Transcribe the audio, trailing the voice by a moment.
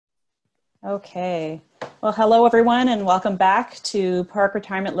Okay. Well, hello everyone and welcome back to PARC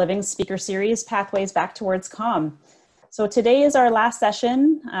Retirement Living speaker series, Pathways Back Towards Calm. So today is our last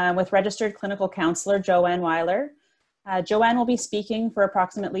session with registered clinical counselor, Joanne Weiler. Joanne will be speaking for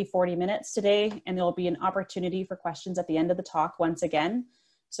approximately 40 minutes today, and there will be an opportunity for questions at the end of the talk once again.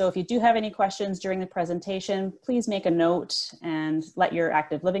 So if you do have any questions during the presentation, please make a note and let your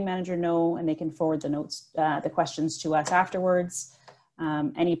active living manager know, and they can forward the notes, the questions to us afterwards.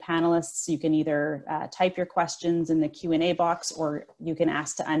 Any panelists, you can either type your questions in the Q&A box, or you can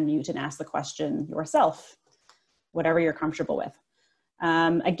ask to unmute and ask the question yourself, whatever you're comfortable with.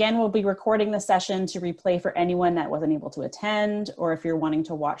 Again, we'll be recording the session to replay for anyone that wasn't able to attend, or if you're wanting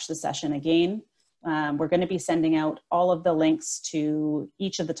to watch the session again. We're going to be sending out all of the links to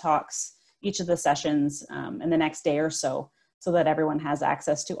each of the talks, each of the sessions in the next day or so that everyone has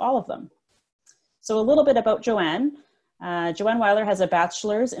access to all of them. So a little bit about Joanne. Joanne Weiler has a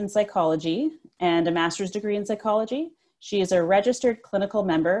bachelor's in psychology and a master's degree in psychology. She is a registered clinical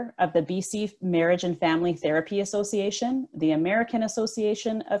member of the BC Marriage and Family Therapy Association, the American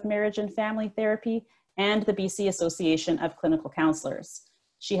Association of Marriage and Family Therapy, and the BC Association of Clinical Counselors.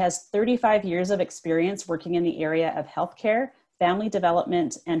 She has 35 years of experience working in the area of healthcare, family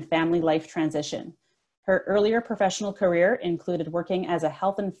development, and family life transition. Her earlier professional career included working as a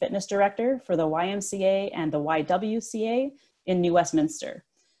health and fitness director for the YMCA and the YWCA in New Westminster.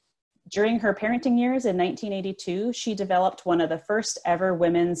 During her parenting years in 1982, she developed one of the first ever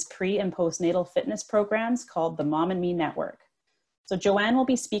women's pre- and postnatal fitness programs called the Mom and Me Network. So Joanne will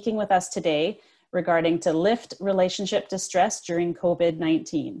be speaking with us today regarding to lift relationship distress during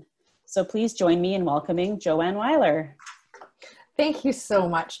COVID-19. So please join me in welcoming Joanne Weiler. Thank you so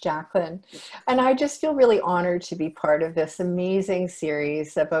much, Jacqueline. And I just feel really honored to be part of this amazing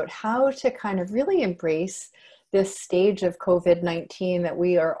series about how to kind of really embrace this stage of COVID-19 that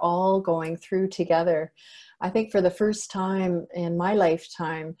we are all going through together. I think for the first time in my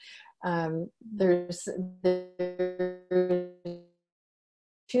lifetime, there's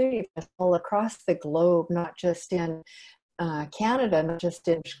all across the globe, not just in Canada, not just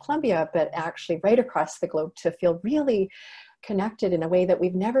in Colombia, but actually right across the globe, to feel really connected in a way that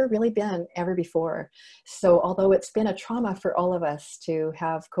we've never really been ever before. So although it's been a trauma for all of us to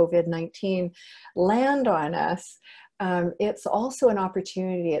have COVID-19 land on us, it's also an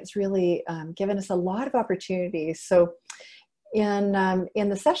opportunity. It's really given us a lot of opportunities. So in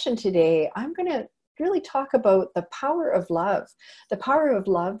the session today, I'm going to really talk about the power of love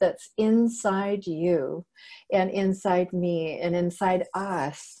that's inside you and inside me and inside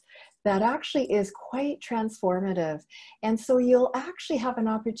us, that actually is quite transformative. And so you'll actually have an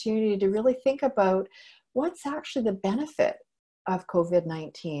opportunity to really think about what's actually the benefit of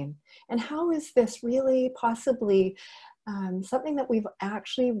COVID-19 and how is this really possibly something that we've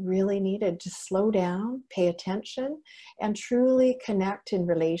actually really needed to slow down, pay attention, and truly connect in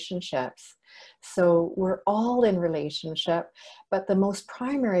relationships. So we're all in relationship, but the most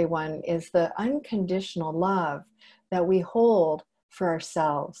primary one is the unconditional love that we hold for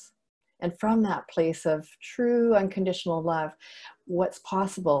ourselves. And from that place of true unconditional love, what's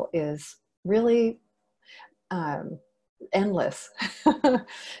possible is really endless.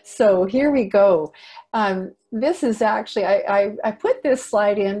 So here we go. This is actually, I put this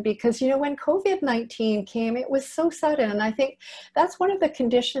slide in because, you know, when COVID-19 came, it was so sudden. And I think that's one of the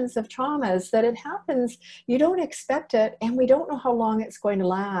conditions of trauma, is that it happens, you don't expect it, and we don't know how long it's going to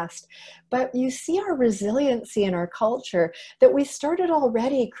last. But you see our resiliency in our culture, that we started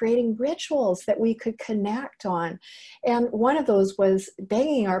already creating rituals that we could connect on. And one of those was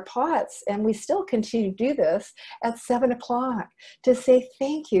banging our pots, and we still continue to do this at 7 o'clock to say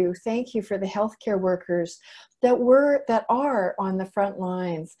thank you for the healthcare workers that are on the front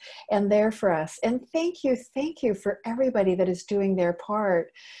lines and there for us. And thank you for everybody that is doing their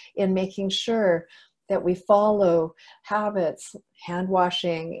part in making sure that we follow habits, hand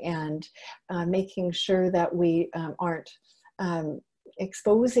washing, and making sure that we aren't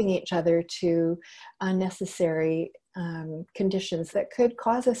exposing each other to unnecessary conditions that could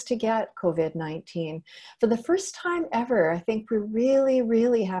cause us to get COVID-19. For the first time ever, I think we're really,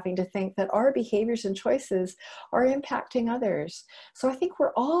 really having to think that our behaviors and choices are impacting others. So I think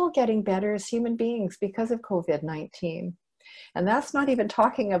we're all getting better as human beings because of COVID-19. And that's not even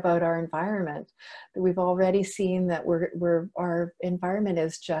talking about our environment. We've already seen that our environment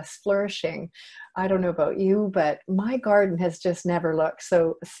is just flourishing. I don't know about you, but my garden has just never looked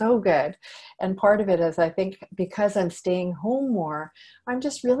so good. And part of it is, I think, because I'm staying home more, I'm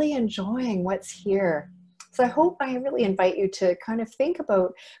just really enjoying what's here. So I really invite you to kind of think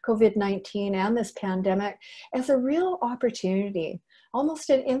about COVID-19 and this pandemic as a real opportunity almost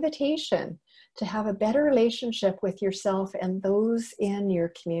an invitation to have a better relationship with yourself and those in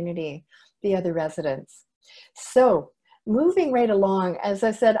your community, the other residents. So moving right along, as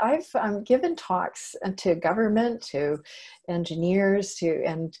I said, I've given talks to government, to engineers,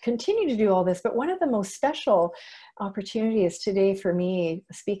 and continue to do all this. But one of the most special opportunities today for me,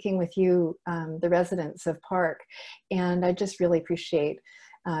 speaking with you, the residents of PARC, and I just really appreciate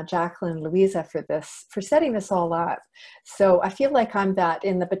Jacqueline and Louisa for setting this all up. So I feel like I'm that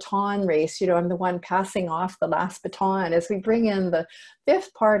in the baton race, I'm the one passing off the last baton as we bring in the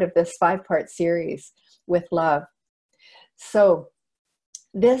 5th part of this 5-part series with love. So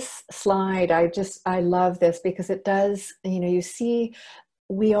this slide, I love this because it does, you see,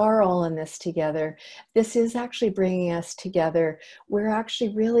 we are all in this together. This is actually bringing us together. We're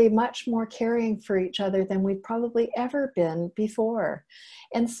actually really much more caring for each other than we've probably ever been before.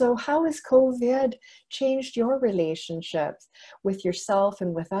 And so how has COVID changed your relationships with yourself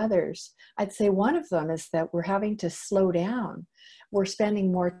and with others? I'd say one of them is that we're having to slow down. We're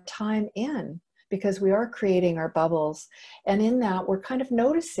spending more time in, because we are creating our bubbles. And in that, we're kind of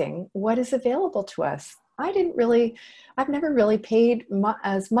noticing what is available to us. I've never really paid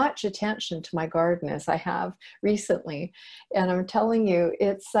as much attention to my garden as I have recently. And I'm telling you,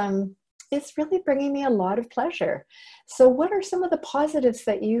 it's really bringing me a lot of pleasure. So what are some of the positives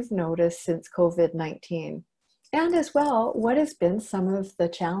that you've noticed since COVID-19? And as well, what has been some of the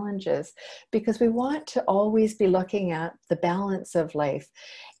challenges? Because we want to always be looking at the balance of life.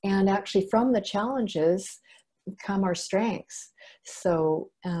 And actually from the challenges come our strengths. So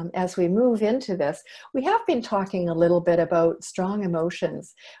as we move into this, we have been talking a little bit about strong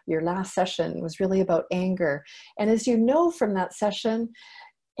emotions. Your last session was really about anger. And as you know from that session,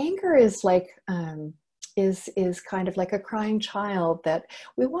 anger is like is kind of like a crying child, that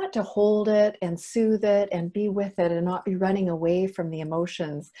we want to hold it and soothe it and be with it and not be running away from the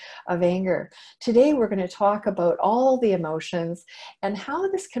emotions of anger. Today, we're going to talk about all the emotions and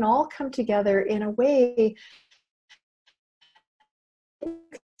how this can all come together in a way you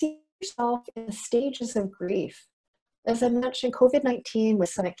can see yourself in the stages of grief. As I mentioned, COVID-19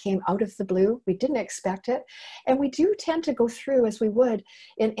 was something that came out of the blue. We didn't expect it. And we do tend to go through, as we would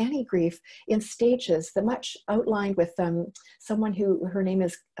in any grief, in stages, the much outlined with someone who, her name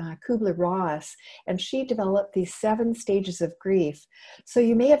is Kubler-Ross, and she developed these 7 stages of grief. So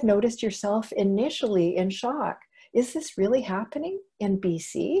you may have noticed yourself initially in shock. Is this really happening in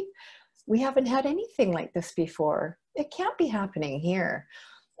BC? We haven't had anything like this before. It can't be happening here.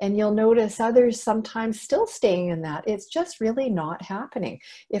 And you'll notice others sometimes still staying in that. It's just really not happening.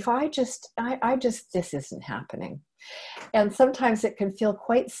 If this isn't happening. And sometimes it can feel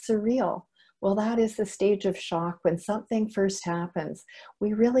quite surreal. Well, that is the stage of shock when something first happens.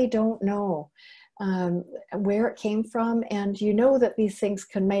 We really don't know where it came from. And you know that these things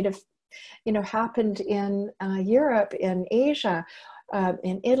might have, happened in Europe, in Asia,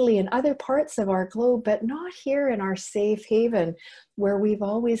 in Italy and other parts of our globe, but not here in our safe haven where we've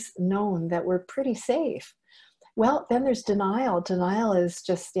always known that we're pretty safe. Well, then there's denial. Denial is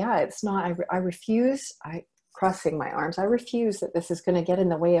just, it's not, I refuse, crossing my arms, I refuse that this is going to get in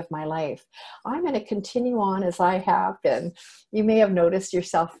the way of my life. I'm going to continue on as I have been. You may have noticed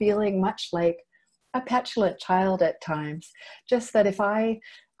yourself feeling much like a petulant child at times, just that if I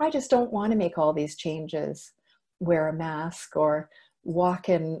just don't want to make all these changes, wear a mask or walk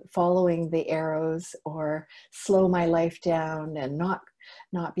in following the arrows or slow my life down and not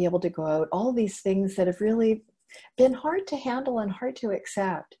be able to go out, all these things that have really been hard to handle and hard to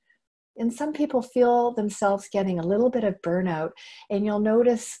accept. And some people feel themselves getting a little bit of burnout, and you'll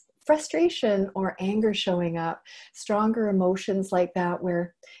notice frustration or anger showing up, stronger emotions like that,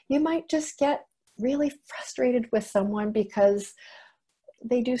 where you might just get really frustrated with someone because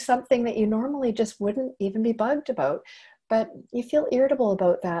they do something that you normally just wouldn't even be bugged about. But you feel irritable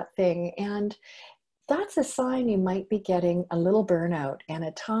about that thing, and that's a sign you might be getting a little burnout, and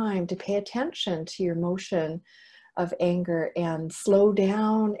a time to pay attention to your emotion of anger and slow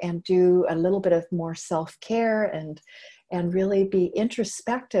down and do a little bit of more self-care and really be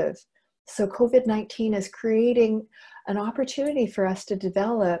introspective. So COVID-19 is creating an opportunity for us to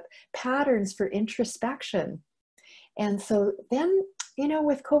develop patterns for introspection. And so then,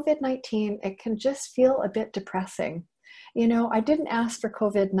 with COVID-19, it can just feel a bit depressing. I didn't ask for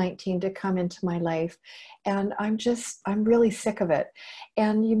COVID-19 to come into my life, and I'm really sick of it.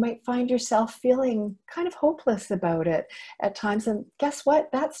 And you might find yourself feeling kind of hopeless about it at times. And guess what?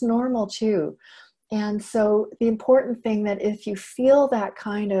 That's normal too. And so the important thing that if you feel that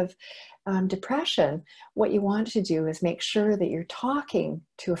kind of depression, what you want to do is make sure that you're talking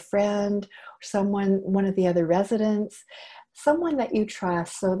to a friend or someone, one of the other residents, someone that you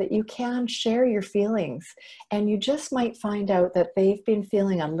trust so that you can share your feelings. And you just might find out that they've been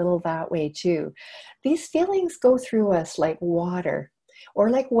feeling a little that way too. These feelings go through us like water, or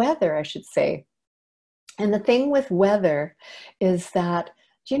like weather, I should say. And the thing with weather is that,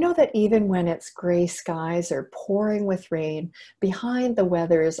 do you know that even when it's gray skies or pouring with rain, behind the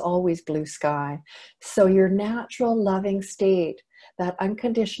weather is always blue sky? So your natural loving state, that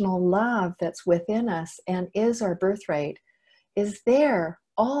unconditional love that's within us and is our birthright, is there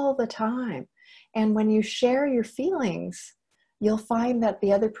all the time. And when you share your feelings, you'll find that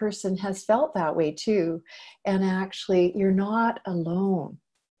the other person has felt that way too. And actually, you're not alone.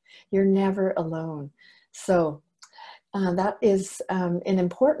 You're never alone. So that is an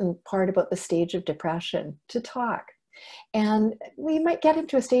important part about the stage of depression, to talk. And we might get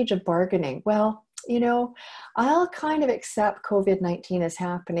into a stage of bargaining. Well, you know, I'll kind of accept COVID-19 is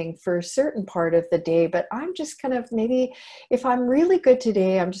happening for a certain part of the day, but I'm just kind of, maybe if I'm really good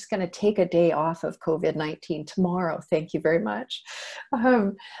today, I'm just going to take a day off of COVID-19 tomorrow. Thank you very much.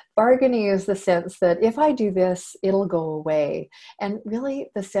 Bargaining is the sense that if I do this, it'll go away. And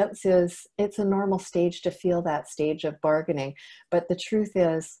really the sense is it's a normal stage to feel that stage of bargaining. But the truth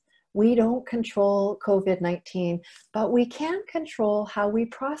is, we don't control COVID-19, but we can control how we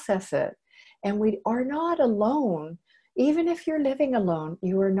process it. And we are not alone. Even if you're living alone,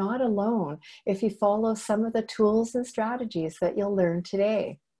 you are not alone if you follow some of the tools and strategies that you'll learn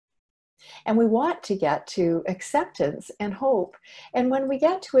today. And we want to get to acceptance and hope. And when we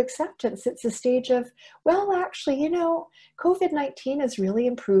get to acceptance, it's a stage of, well, actually, you know, COVID-19 has really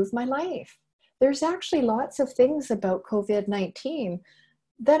improved my life. There's actually lots of things about COVID-19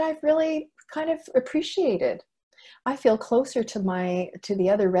 that I've really kind of appreciated. I feel closer to the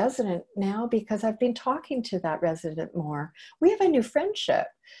other resident now because I've been talking to that resident more. We have a new friendship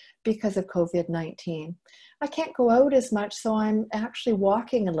because of COVID-19. I can't go out as much, so I'm actually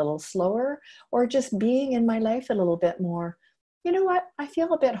walking a little slower or just being in my life a little bit more. You know what? I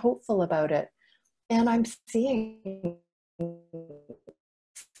feel a bit hopeful about it. And I'm seeing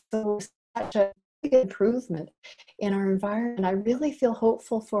such a big improvement in our environment. I really feel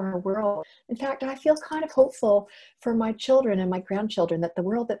hopeful for our world. In fact, I feel kind of hopeful for my children and my grandchildren that the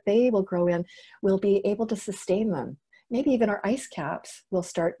world that they will grow in will be able to sustain them. Maybe even our ice caps will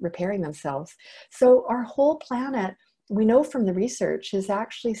start repairing themselves. So our whole planet, we know from the research, has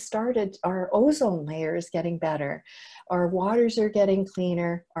actually started, our ozone layer is getting better. Our waters are getting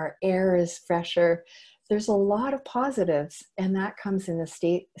cleaner. Our air is fresher. There's a lot of positives, and that comes in the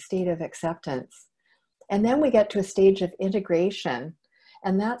state of acceptance. And then we get to a stage of integration.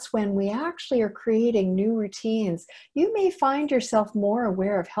 And that's when we actually are creating new routines. You may find yourself more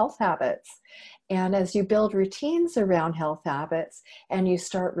aware of health habits. And as you build routines around health habits and you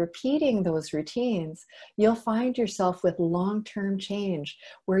start repeating those routines, you'll find yourself with long-term change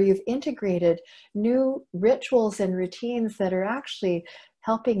where you've integrated new rituals and routines that are actually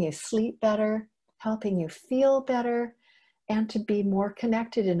helping you sleep better, helping you feel better, and to be more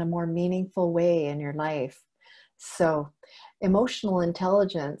connected in a more meaningful way in your life. So emotional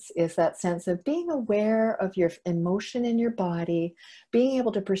intelligence is that sense of being aware of your emotion in your body, being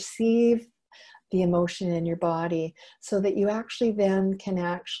able to perceive the emotion in your body so that you actually then can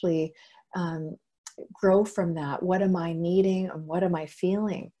actually grow from that. What am I needing and what am I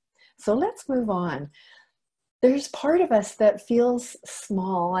feeling? So let's move on. There's part of us that feels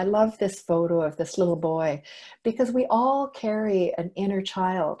small. I love this photo of this little boy because we all carry an inner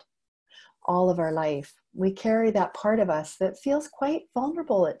child all of our life. We carry that part of us that feels quite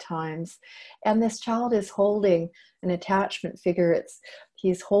vulnerable at times. And this child is holding an attachment figure.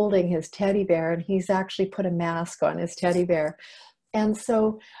 He's holding his teddy bear, and he's actually put a mask on his teddy bear. And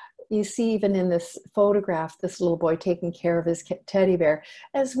so you see even in this photograph, this little boy taking care of his teddy bear,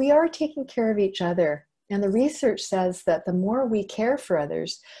 as we are taking care of each other. And the research says that the more we care for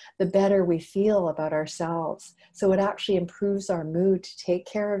others, the better we feel about ourselves. So it actually improves our mood to take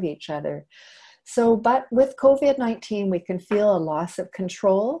care of each other. So, but with COVID-19, we can feel a loss of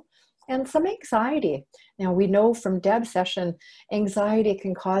control and some anxiety. Now, we know from Deb's session, anxiety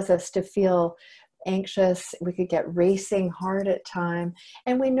can cause us to feel anxious. We could get racing heart at time.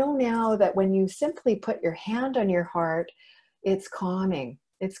 And we know now that when you simply put your hand on your heart, it's calming.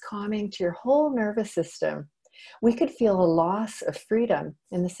 It's calming to your whole nervous system. We could feel a loss of freedom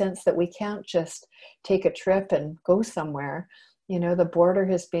in the sense that we can't just take a trip and go somewhere. You know, the border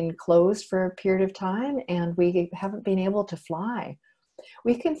has been closed for a period of time and we haven't been able to fly.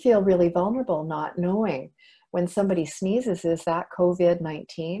 We can feel really vulnerable not knowing when somebody sneezes, is that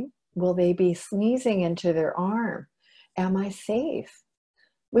COVID-19? Will they be sneezing into their arm? Am I safe?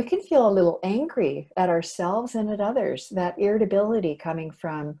 We can feel a little angry at ourselves and at others, that irritability coming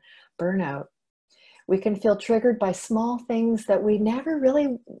from burnout. We can feel triggered by small things that we never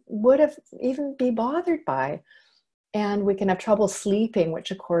really would have even be bothered by. And we can have trouble sleeping,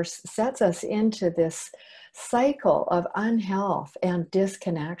 which of course sets us into this cycle of unhealth and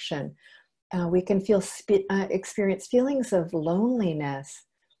disconnection. We can experience feelings of loneliness,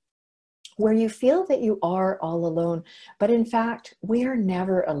 where you feel that you are all alone, but in fact, we are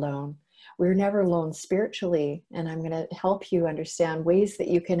never alone. We're never alone spiritually, and I'm going to help you understand ways that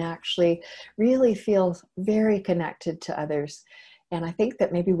you can actually really feel very connected to others. And I think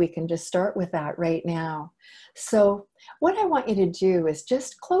that maybe we can just start with that right now. So what I want you to do is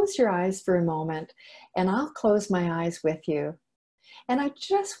just close your eyes for a moment, and I'll close my eyes with you. And I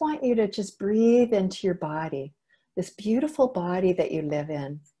just want you to just breathe into your body, this beautiful body that you live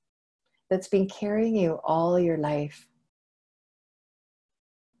in, that's been carrying you all your life.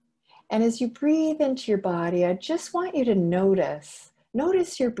 And as you breathe into your body, I just want you to notice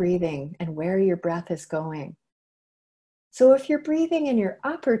your breathing and where your breath is going. So if you're breathing in your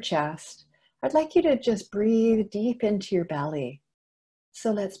upper chest, I'd like you to just breathe deep into your belly.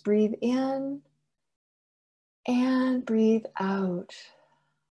 So let's breathe in and breathe out.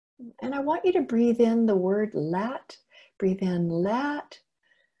 And I want you to breathe in the word let. Breathe in, let.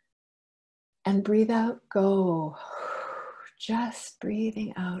 And breathe out, go. Just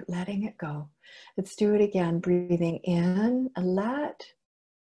breathing out, letting it go. Let's do it again. Breathing in, let.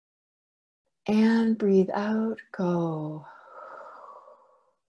 And breathe out, go.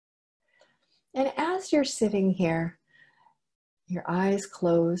 And as you're sitting here, your eyes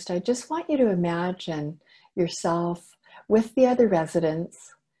closed, I just want you to imagine yourself with the other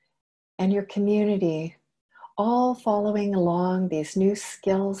residents and your community, all following along these new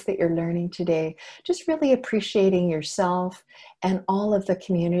skills that you're learning today, just really appreciating yourself and all of the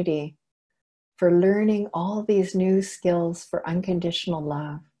community for learning all these new skills for unconditional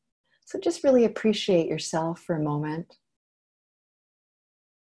love. So just really appreciate yourself for a moment.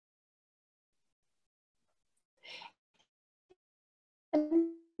 And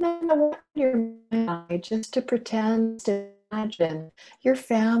then I want your mind just to pretend to imagine your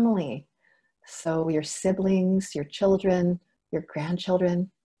family. So your siblings, your children, your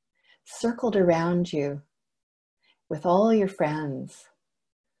grandchildren, circled around you with all your friends.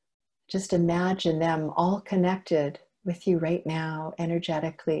 Just imagine them all connected with you right now,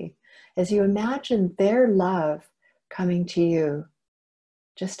 energetically. As you imagine their love coming to you,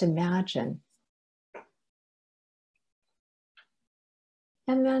 just imagine.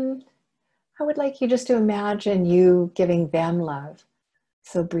 And then I would like you just to imagine you giving them love.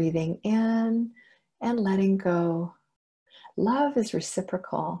 So breathing in and letting go. Love is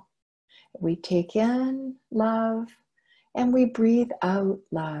reciprocal. We take in love and we breathe out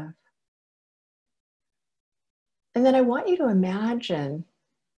love. And then I want you to imagine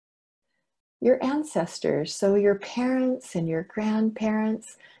your ancestors, so your parents and your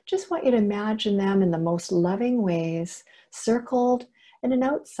grandparents. Just want you to imagine them in the most loving ways, circled in an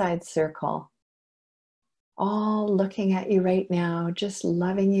outside circle, all looking at you right now, just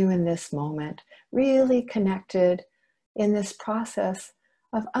loving you in this moment, really connected in this process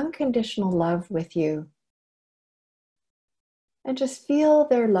of unconditional love with you. And just feel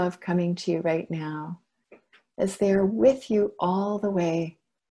their love coming to you right now as they're with you all the way,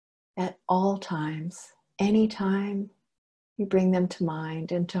 at all times, anytime you bring them to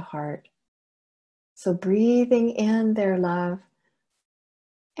mind and to heart. So breathing in their love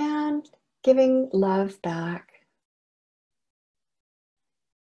and giving love back.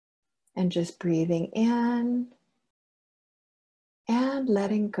 And just breathing in and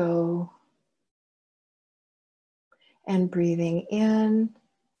letting go. And breathing in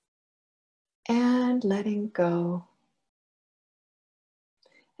and letting go.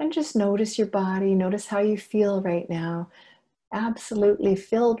 And just notice your body, notice how you feel right now. Absolutely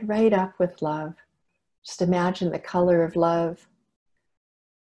filled right up with love. Just imagine the color of love.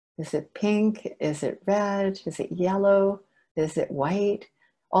 Is it pink? Is it red? Is it yellow? Is it white?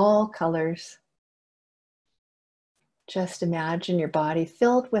 All colors. Just imagine your body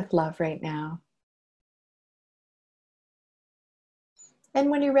filled with love right now.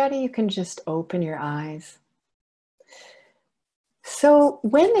 And when you're ready, you can just open your eyes. So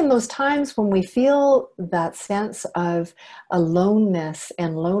when in those times when we feel that sense of aloneness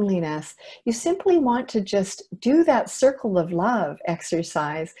and loneliness, you simply want to just do that circle of love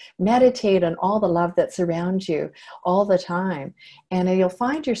exercise, meditate on all the love that's around you all the time. And you'll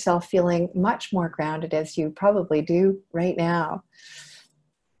find yourself feeling much more grounded, as you probably do right now.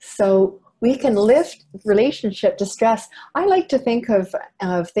 So We can lift relationship distress. I like to think of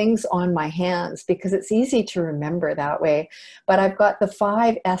things on my hands because it's easy to remember that way. But I've got the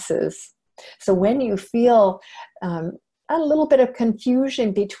 5 S's. So when you feel a little bit of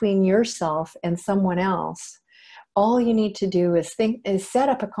confusion between yourself and someone else, all you need to do is set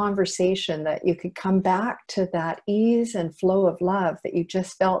up a conversation that you could come back to that ease and flow of love that you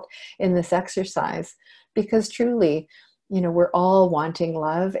just felt in this exercise. Because truly, we're all wanting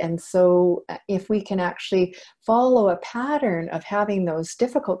love. And so if we can actually follow a pattern of having those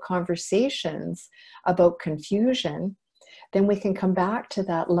difficult conversations about confusion, then we can come back to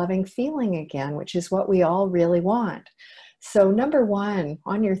that loving feeling again, which is what we all really want. So number 1,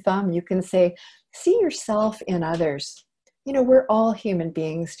 on your thumb, you can say, see yourself in others. We're all human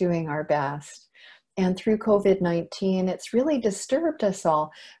beings doing our best. And through COVID-19, it's really disturbed us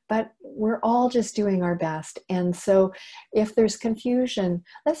all, but we're all just doing our best. And so if there's confusion,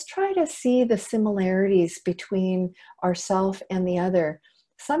 let's try to see the similarities between ourselves and the other.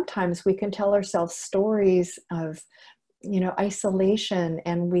 Sometimes we can tell ourselves stories of isolation,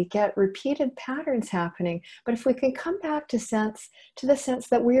 and we get repeated patterns happening. But if we can come back to the sense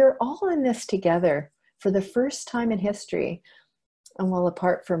that we are all in this together for the first time in history, and well,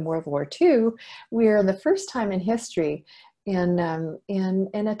 apart from World War II, we are the first time in history in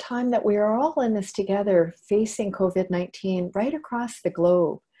a time that we are all in this together, facing COVID-19 right across the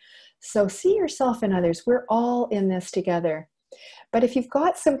globe. So see yourself in others. We're all in this together. But if you've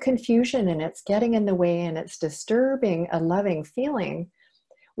got some confusion and it's getting in the way and it's disturbing a loving feeling,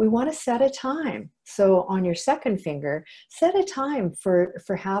 we want to set a time. So on your second finger, set a time for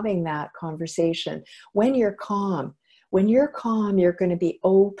having that conversation. When you're calm, you're going to be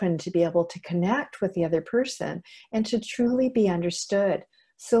open to be able to connect with the other person and to truly be understood.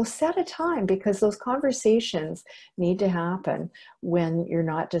 So set a time, because those conversations need to happen when you're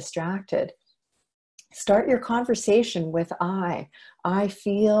not distracted. Start your conversation with I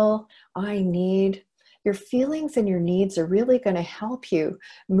feel, I need. Your feelings and your needs are really going to help you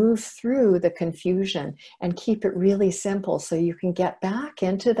move through the confusion and keep it really simple so you can get back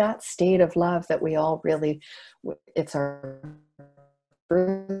into that state of love that we all really, it's our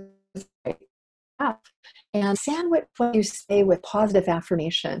birthright. And sandwich what you say with positive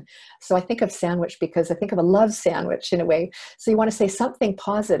affirmation. So I think of sandwich because I think of a love sandwich in a way. So you want to say something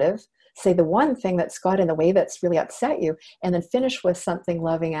positive. Say the one thing that's got in the way that's really upset you, and then finish with something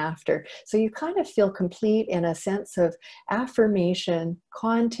loving after. So you kind of feel complete in a sense of affirmation,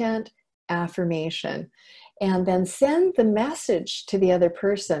 content, affirmation. And then send the message to the other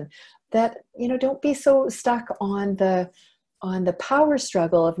person that, don't be so stuck on the power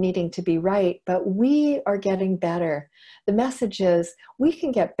struggle of needing to be right, but we are getting better. The message is, we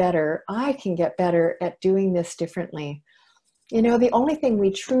can get better. I can get better at doing this differently. The only thing we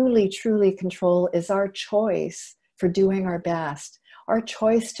truly, truly control is our choice for doing our best, our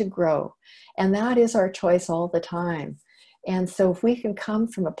choice to grow. And that is our choice all the time. And so if we can come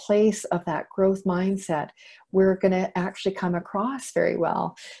from a place of that growth mindset, we're going to actually come across very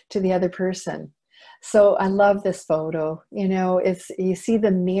well to the other person. So I love this photo. You see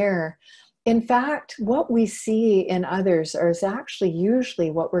the mirror. In fact, what we see in others is actually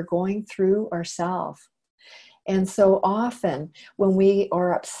usually what we're going through ourselves. And so often when we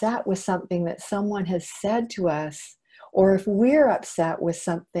are upset with something that someone has said to us, or if we're upset with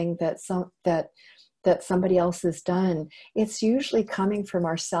something that somebody else has done, it's usually coming from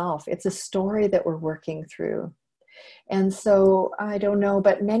ourselves. It's a story that we're working through. And so I don't know,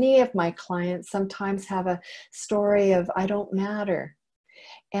 but many of my clients sometimes have a story of I don't matter.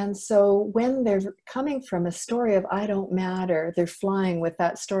 And so when they're coming from a story of I don't matter, they're flying with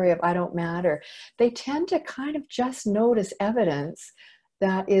that story of I don't matter, they tend to kind of just notice evidence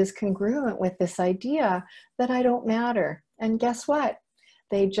that is congruent with this idea that I don't matter. And guess what?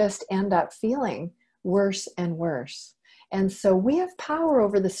 They just end up feeling worse and worse. And so we have power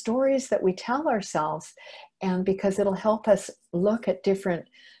over the stories that we tell ourselves, and because it'll help us look at different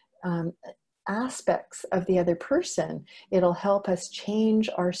aspects of the other person, it'll help us change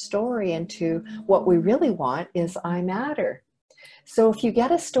our story into what we really want is I matter. So if you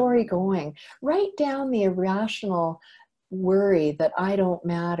get a story going, write down the irrational worry that I don't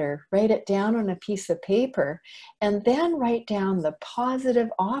matter, write it down on a piece of paper, and then write down the positive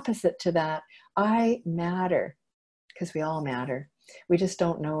opposite to that, I matter, because we all matter. We just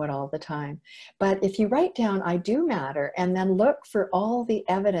don't know it all the time. But if you write down I do matter and then look for all the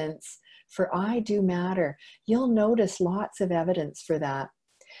evidence for I do matter, you'll notice lots of evidence for that.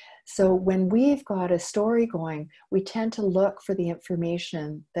 So when we've got a story going, we tend to look for the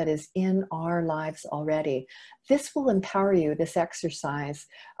information that is in our lives already. This will empower you, this exercise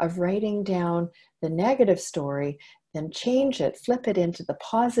of writing down the negative story, then change it, flip it into the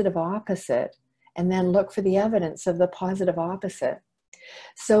positive opposite, and then look for the evidence of the positive opposite.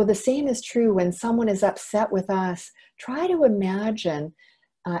 So the same is true when someone is upset with us. Try to imagine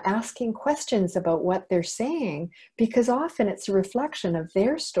asking questions about what they're saying, because often it's a reflection of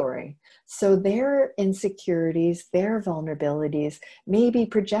their story. So their insecurities, their vulnerabilities may be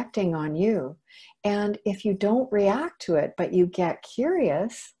projecting on you. And if you don't react to it, but you get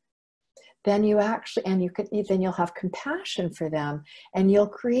curious, then you actually, then you'll have compassion for them and you'll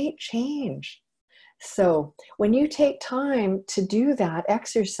create change. So when you take time to do that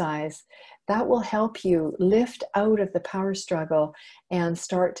exercise, that will help you lift out of the power struggle and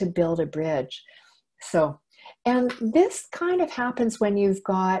start to build a bridge. So, and this kind of happens when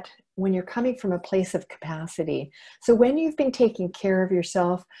you're coming from a place of capacity. So when you've been taking care of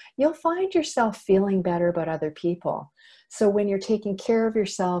yourself, you'll find yourself feeling better about other people. So when you're taking care of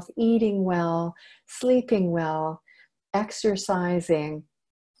yourself, eating well, sleeping well, exercising,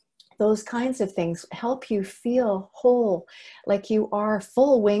 those kinds of things help you feel whole, like you are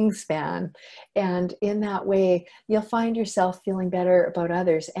full wingspan. And in that way, you'll find yourself feeling better about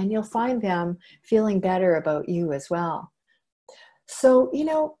others, and you'll find them feeling better about you as well. So,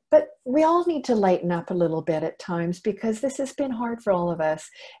 but we all need to lighten up a little bit at times, because this has been hard for all of us,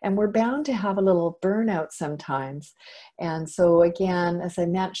 and we're bound to have a little burnout sometimes. And so again, as I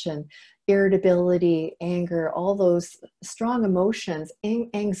mentioned, irritability, anger, all those strong emotions,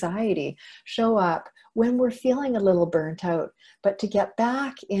 anxiety show up when we're feeling a little burnt out. But to get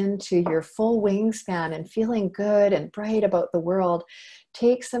back into your full wingspan and feeling good and bright about the world,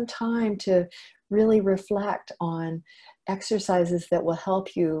 take some time to really reflect on exercises that will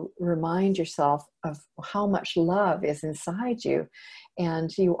help you remind yourself of how much love is inside you. And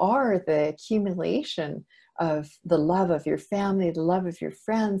you are the accumulation of the love of your family, the love of your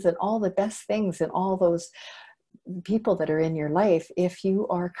friends, and all the best things and all those people that are in your life if you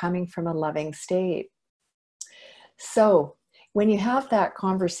are coming from a loving state. So when you have that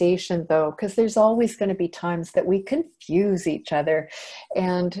conversation, though, because there's always going to be times that we confuse each other,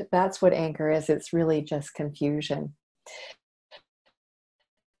 and that's what anger is. It's really just confusion.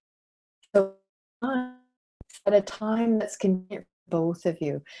 So at a time that's convenient for both of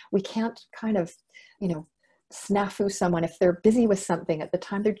you, we can't kind of, snafu someone if they're busy with something at the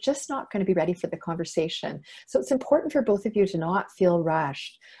time. They're just not going to be ready for the conversation. So it's important for both of you to not feel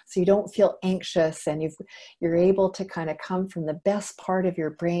rushed, so you don't feel anxious, and you're able to kind of come from the best part of your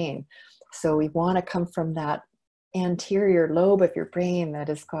brain. So we want to come from that anterior lobe of your brain that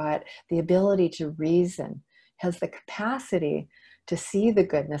has got the ability to reason, has the capacity to see the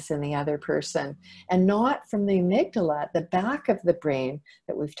goodness in the other person, and not from the amygdala, the back of the brain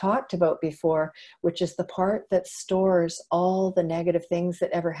that we've talked about before, which is the part that stores all the negative things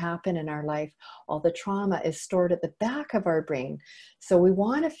that ever happen in our life. All the trauma is stored at the back of our brain. So we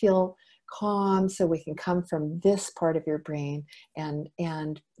want to feel calm, so we can come from this part of your brain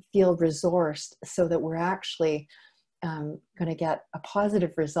and feel resourced, so that we're actually going to get a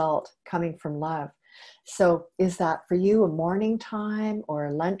positive result coming from love. So is that for you a morning time or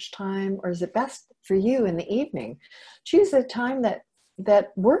a lunch time, or is it best for you in the evening? Choose a time that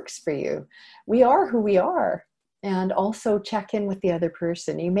works for you. We are who we are. And also check in with the other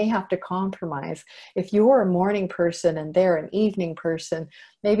person. You may have to compromise. If you're a morning person and they're an evening person,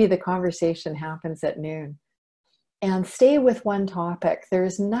 maybe the conversation happens at noon. And stay with one topic.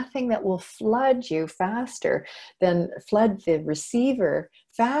 There's nothing that will flood you faster than flood the receiver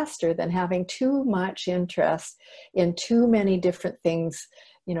faster than having too much interest in too many different things,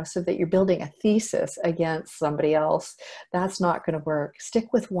 so that you're building a thesis against somebody else. That's not going to work.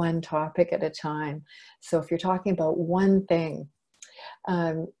 Stick with one topic at a time. So if you're talking about one thing,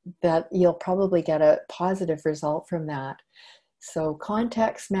 that you'll probably get a positive result from that. So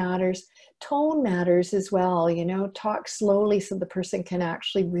context matters, tone matters as well. Talk slowly so the person can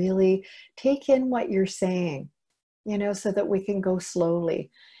actually really take in what you're saying, so that we can go slowly.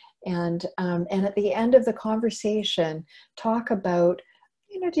 And at the end of the conversation, talk about,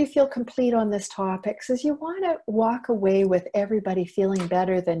 do you feel complete on this topic? Because you want to walk away with everybody feeling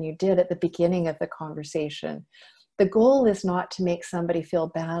better than you did at the beginning of the conversation. The goal is not to make somebody feel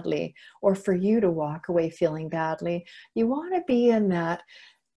badly or for you to walk away feeling badly. You want to be in that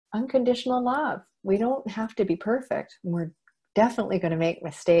unconditional love. We don't have to be perfect. We're definitely going to make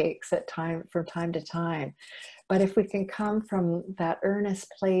mistakes from time to time. But if we can come from that earnest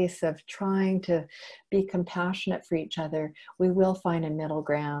place of trying to be compassionate for each other, we will find a middle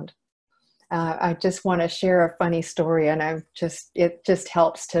ground. I just want to share a funny story, and it just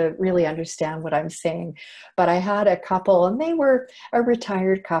helps to really understand what I'm saying. But I had a couple, and they were a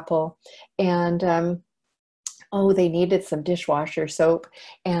retired couple, and oh, they needed some dishwasher soap.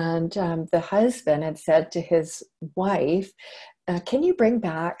 And the husband had said to his wife, can you bring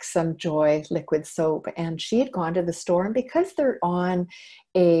back some Joy liquid soap? And she had gone to the store, and because they're on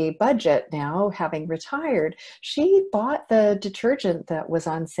a budget now, having retired, she bought the detergent that was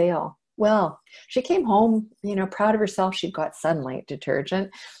on sale. Well, she came home, proud of herself. She'd got Sunlight detergent.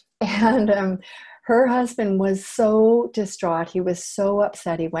 And her husband was so distraught. He was so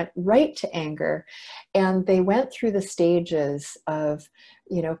upset. He went right to anger. And they went through the stages of,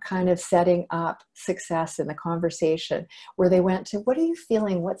 kind of setting up success in the conversation, where they went to, what are you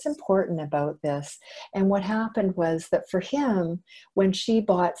feeling? What's important about this? And what happened was that for him, when she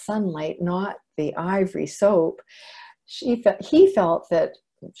bought Sunlight, not the Ivory soap, he felt that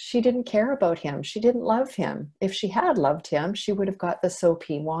she didn't care about him. She didn't love him. If she had loved him, she would have got the soap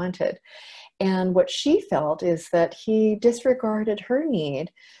he wanted. And what she felt is that he disregarded her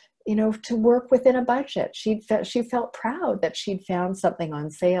need, to work within a budget. She felt proud that she'd found something on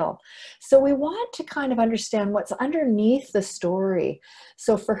sale. So we want to kind of understand what's underneath the story.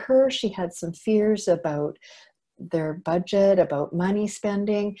 So for her, she had some fears about their budget, about money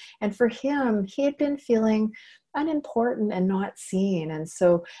spending. And for him, he had been feeling unimportant and not seen. And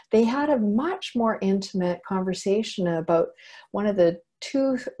so they had a much more intimate conversation about one of the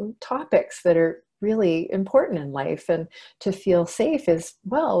two topics that are really important in life, and to feel safe is,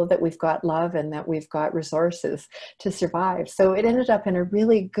 well, that we've got love and that we've got resources to survive. So it ended up in a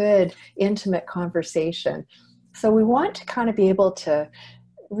really good, intimate conversation. So we want to kind of be able to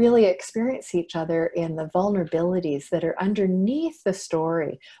really experience each other in the vulnerabilities that are underneath the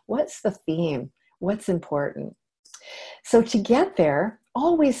story. What's the theme? What's important? So to get there,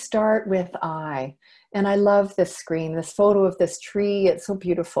 always start with I. And I love this screen, this photo of this tree. It's so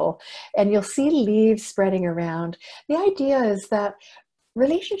beautiful. And you'll see leaves spreading around. The idea is that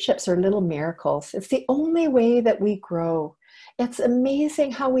relationships are little miracles. It's the only way that we grow. It's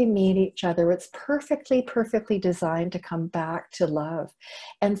amazing how we meet each other. It's perfectly, perfectly designed to come back to love.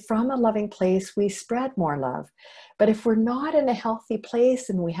 And from a loving place, we spread more love. But if we're not in a healthy place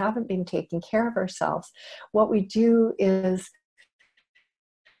and we haven't been taking care of ourselves, what we do is,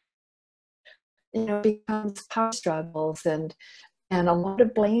 becomes power struggles and a lot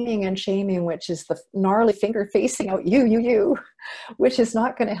of blaming and shaming, which is the gnarly finger facing out you, which is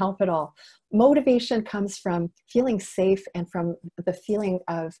not going to help at all. Motivation comes from feeling safe and from the feeling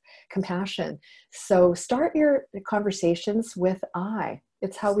of compassion. So start your conversations with I.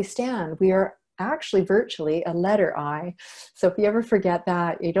 It's how we stand. We are actually virtually a letter I. So if you ever forget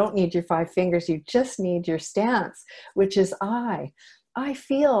that, you don't need your 5 fingers. You just need your stance, which is I. I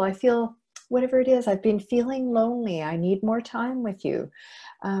feel whatever it is, I've been feeling lonely. I need more time with you.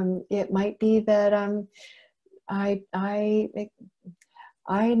 It might be that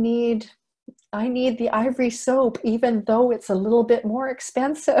I need the Ivory soap, even though it's a little bit more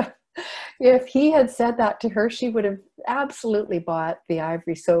expensive. If he had said that to her, she would have absolutely bought the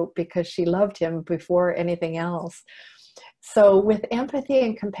Ivory soap because she loved him before anything else. So with empathy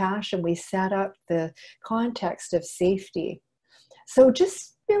and compassion, we set up the context of safety. So just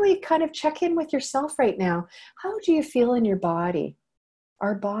really kind of check in with yourself right now. How do you feel in your body?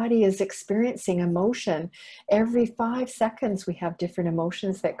 Our body is experiencing emotion. Every 5 seconds, we have different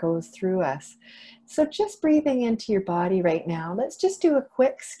emotions that goes through us. So just breathing into your body right now. Let's just do a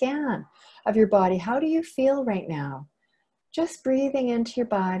quick scan of your body. How do you feel right now? Just breathing into your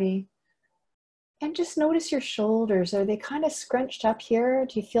body. And just notice your shoulders. Are they kind of scrunched up here?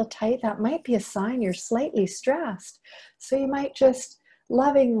 Do you feel tight? That might be a sign you're slightly stressed. So you might just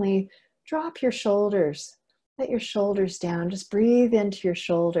lovingly drop your shoulders. Let your shoulders down. Just breathe into your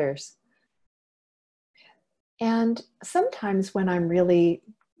shoulders. And sometimes when I'm really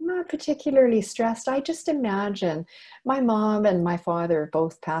not particularly stressed, I just imagine my mom and my father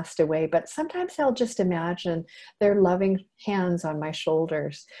both passed away, but sometimes I'll just imagine their loving hands on my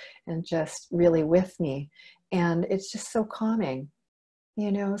shoulders and just really with me. And it's just so calming.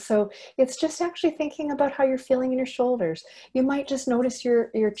 So it's just actually thinking about how you're feeling in your shoulders. You might just notice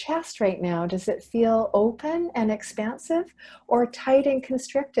your chest right now. Does it feel open and expansive or tight and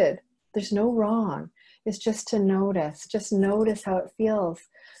constricted? There's no wrong. It's just to notice. Just notice how it feels.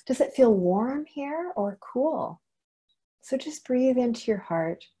 Does it feel warm here or cool? So just breathe into your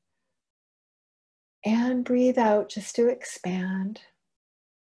heart and breathe out just to expand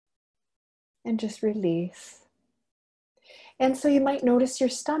and just release. And so you might notice your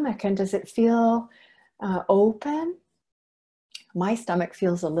stomach, and does it feel open My stomach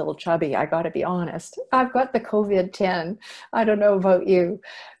feels a little chubby. I got to be honest. I've got the COVID-10. I don't know about you,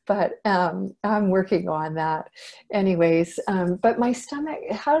 but I'm working on that. Anyways, but my stomach,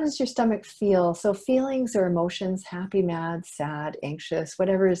 how does your stomach feel? So feelings or emotions, happy, mad, sad, anxious,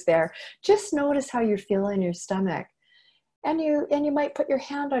 whatever is there, just notice how you're feeling your stomach. And you might put your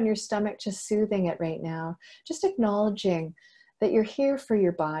hand on your stomach, just soothing it right now, just acknowledging that you're here for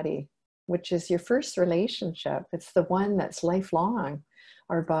your body, which is your first relationship. It's the one that's lifelong,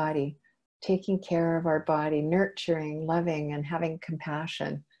 our body, taking care of our body, nurturing, loving, and having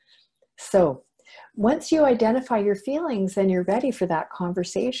compassion. So once you identify your feelings, then you're ready for that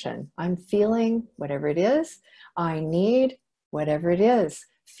conversation. I'm feeling whatever it is. I need whatever it is.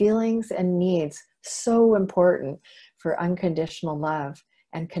 Feelings and needs, so important for unconditional love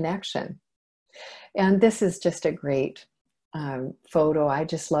and connection. And this is just a great photo. I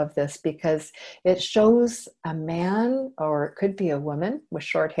just love this because it shows a man, or it could be a woman with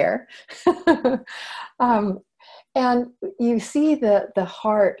short hair. And you see that the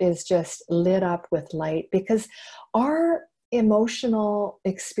heart is just lit up with light, because our emotional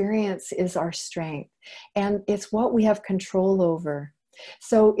experience is our strength, and it's what we have control over.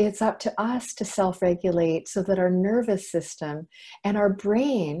 So it's up to us to self-regulate so that our nervous system and our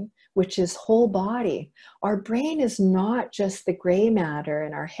brain, which is whole body, our brain is not just the gray matter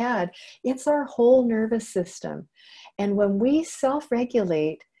in our head, it's our whole nervous system. And when we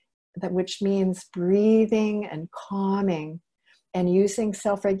self-regulate, that, which means breathing and calming and using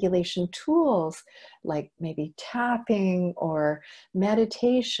self-regulation tools like maybe tapping or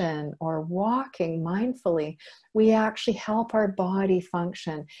meditation or walking mindfully, we actually help our body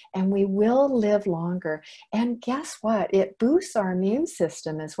function, and we will live longer. And guess what? It boosts our immune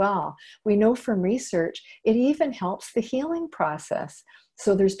system as well. We know from research, it even helps the healing process.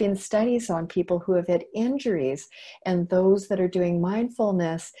 So there's been studies on people who have had injuries and those that are doing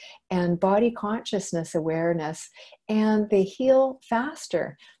mindfulness and body consciousness awareness, and they heal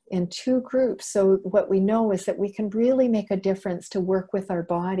faster in 2 groups. So what we know is that we can really make a difference to work with our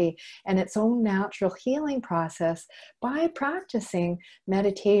body and its own natural healing process by practicing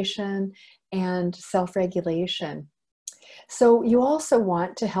meditation and self-regulation. So you also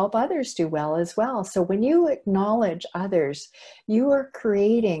want to help others do well as well. So when you acknowledge others, you are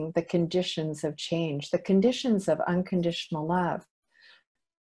creating the conditions of change, the conditions of unconditional love.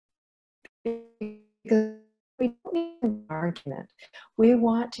 Because we don't need an argument. We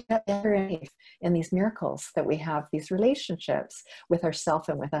want to get better in these miracles that we have, these relationships with ourselves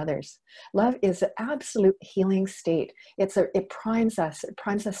and with others. Love is an absolute healing state. It primes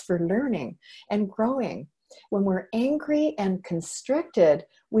us for learning and growing. When we're angry and constricted,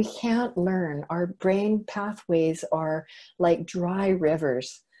 we can't learn. Our brain pathways are like dry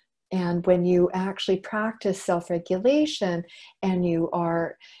rivers. And when you actually practice self-regulation and you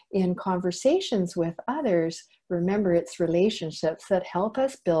are in conversations with others, remember, it's relationships that help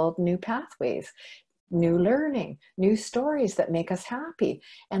us build new pathways, new learning, new stories that make us happy.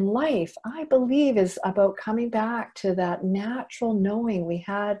 And life, I believe, is about coming back to that natural knowing we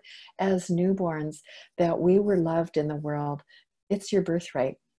had as newborns, that we were loved in the world. It's your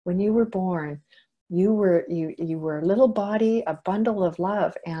birthright. When you were born, you were a little body, a bundle of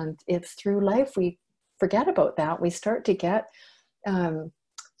love. And it's through life we forget about that. We start to get, kind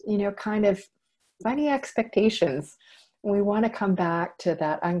of funny expectations. We want to come back to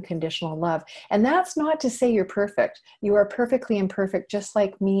that unconditional love. And that's not to say you're perfect. You are perfectly imperfect, just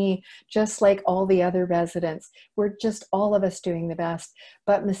like me, just like all the other residents. We're just all of us doing the best.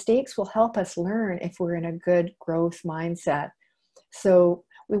 But mistakes will help us learn if we're in a good growth mindset. So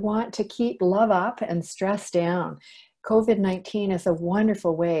we want to keep love up and stress down. COVID-19 is a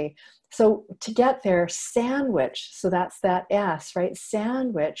wonderful way. So to get there, sandwich. So that's that S, right?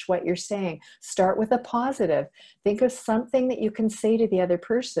 Sandwich what you're saying. Start with a positive. Think of something that you can say to the other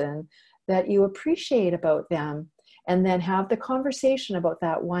person that you appreciate about them, and then have the conversation about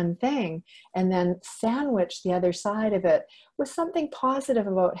that one thing, and then sandwich the other side of it with something positive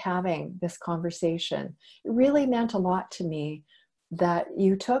about having this conversation. It really meant a lot to me that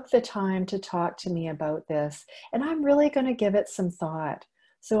you took the time to talk to me about this, and I'm really going to give it some thought.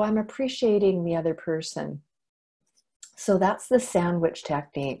 So I'm appreciating the other person. So that's the sandwich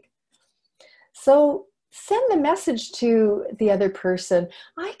technique. So send the message to the other person.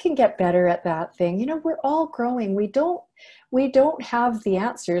 I can get better at that thing. You know, we're all growing. We don't have the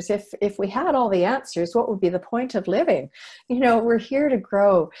answers. If we had all the answers, what would be the point of living? You know, we're here to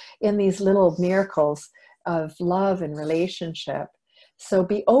grow in these little miracles of love and relationship. So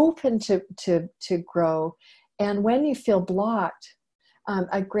be open to grow. And when you feel blocked,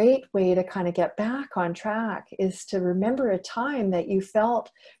 A great way to kind of get back on track is to remember a time that you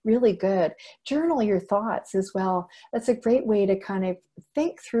felt really good. Journal your thoughts as well. That's a great way to kind of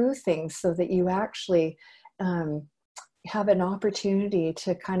think through things so that you actually have an opportunity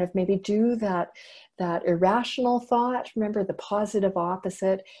to kind of maybe do that irrational thought, remember the positive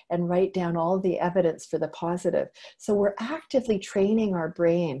opposite, and write down all the evidence for the positive. So we're actively training our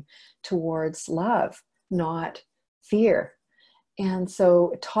brain towards love, not fear. And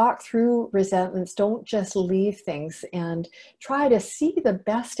so talk through resentments. Don't just leave things, and try to see the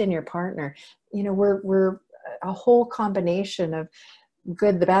best in your partner. You know, we're a whole combination of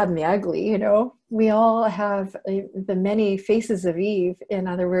good, the bad, and the ugly. You know, we all have the many faces of Eve. In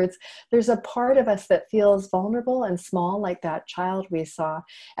other words, there's a part of us that feels vulnerable and small, like that child we saw,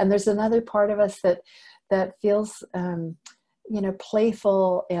 and there's another part of us that feels you know,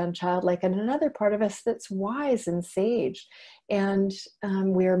 playful and childlike, and another part of us that's wise and sage. And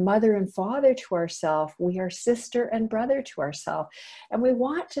we are mother and father to ourselves. We are sister and brother to ourselves. And we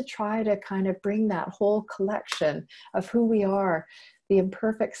want to try to kind of bring that whole collection of who we are, the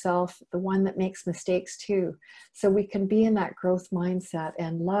imperfect self, the one that makes mistakes too, so we can be in that growth mindset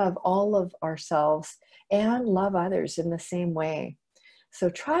and love all of ourselves and love others in the same way. So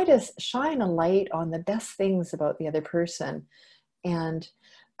try to shine a light on the best things about the other person. And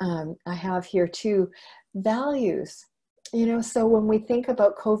I have here too, values. You know, so when we think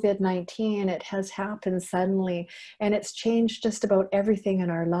about COVID-19, it has happened suddenly, and it's changed just about everything in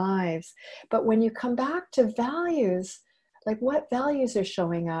our lives. But when you come back to values, like what values are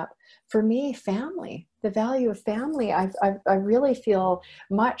showing up? For me, family, the value of family. I really feel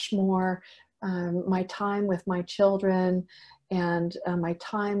much more my time with my children, and my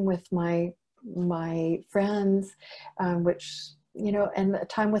time with my friends, which, you know, and the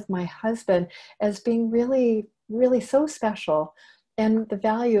time with my husband as being really, really so special. And the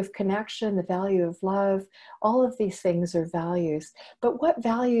value of connection, the value of love, all of these things are values. But what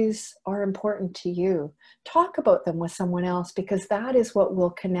values are important to you? Talk about them with someone else, because that is what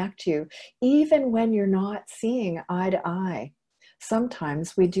will connect you, even when you're not seeing eye to eye.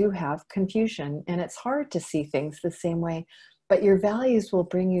 Sometimes we do have confusion, and it's hard to see things the same way, but your values will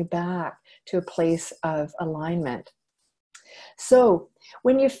bring you back to a place of alignment. So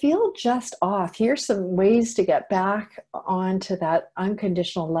when you feel just off, here's some ways to get back onto that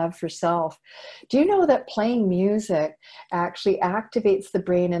unconditional love for self. Do you know that playing music actually activates the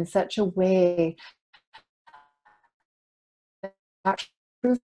brain in such a way that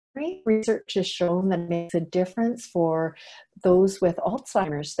actually research has shown that it makes a difference for those with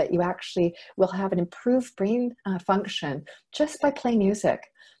Alzheimer's, that you actually will have an improved brain function just by playing music.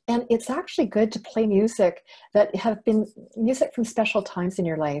 And it's actually good to play music that have been music from special times in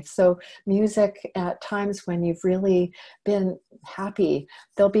your life. So music at times when you've really been happy,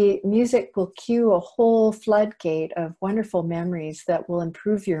 there'll be music will cue a whole floodgate of wonderful memories that will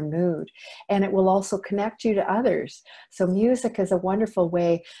improve your mood. And it will also connect you to others. So music is a wonderful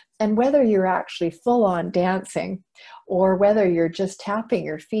way. And whether you're actually full on dancing or whether you're just tapping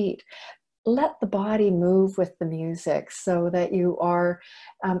your feet, let the body move with the music so that you are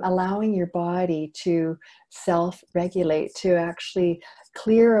allowing your body to self-regulate, to actually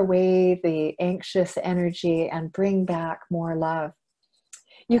clear away the anxious energy and bring back more love.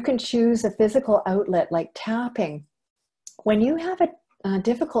 You can choose a physical outlet like tapping. When you have a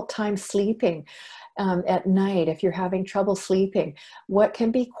difficult time sleeping at night, if you're having trouble sleeping, what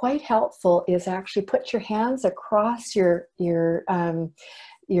can be quite helpful is actually put your hands across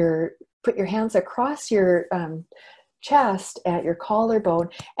put your hands across your chest at your collarbone,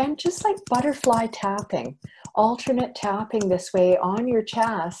 and just like butterfly tapping, alternate tapping this way on your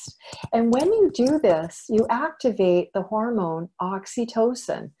chest. And when you do this, you activate the hormone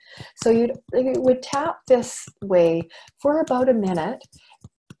oxytocin. So you would tap this way for about a minute,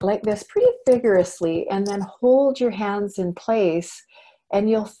 like this, pretty vigorously, and then hold your hands in place, and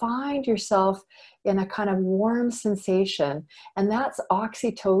you'll find yourself in a kind of warm sensation. And that's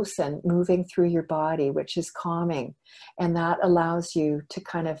oxytocin moving through your body, which is calming. And that allows you to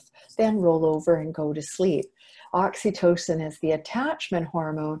kind of then roll over and go to sleep. Oxytocin is the attachment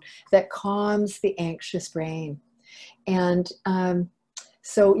hormone that calms the anxious brain. And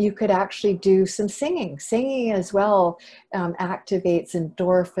so you could actually do some singing. Singing as well activates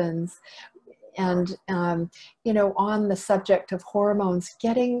endorphins. And, you know, on the subject of hormones,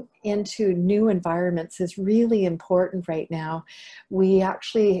 getting into new environments is really important right now. We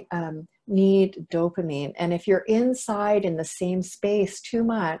actually need dopamine. And if you're inside in the same space too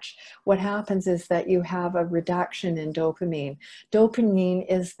much, what happens is that you have a reduction in dopamine. Dopamine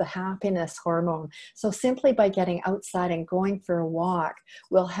is the happiness hormone. So simply by getting outside and going for a walk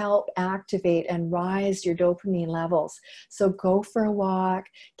will help activate and rise your dopamine levels. So go for a walk,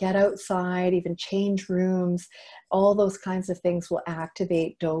 get outside, even change rooms. All those kinds of things will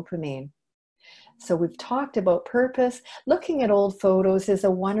activate dopamine. So we've talked about purpose. Looking at old photos is a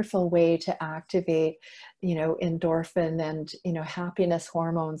wonderful way to activate, endorphin and, happiness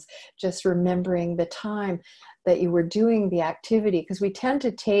hormones. Just remembering the time that you were doing the activity, because we tend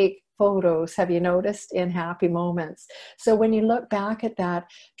to take photos, have you noticed, in happy moments. So when you look back at that,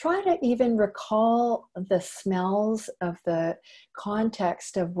 try to even recall the smells of the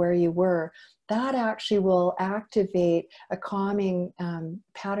context of where you were. That actually will activate a calming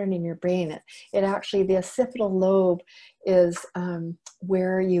pattern in your brain. It actually, the occipital lobe is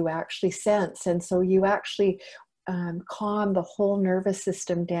where you actually sense. And so you actually calm the whole nervous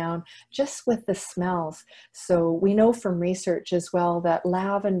system down just with the smells. So we know from research as well that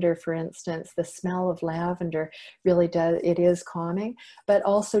lavender, for instance, the smell of lavender really does, it is calming, but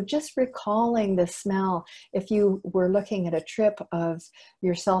also just recalling the smell. If you were looking at a trip of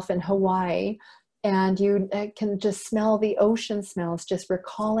yourself in Hawaii, and you can just smell the ocean smells, just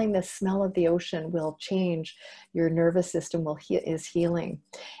recalling the smell of the ocean will change. Your nervous system is healing.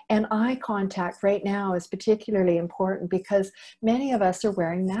 And eye contact right now is particularly important because many of us are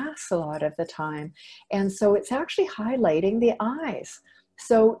wearing masks a lot of the time. And so it's actually highlighting the eyes.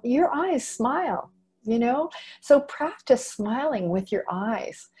 So your eyes smile. So practice smiling with your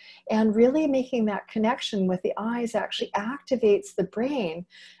eyes, and really making that connection with the eyes actually activates the brain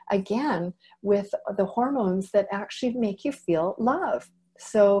again with the hormones that actually make you feel love.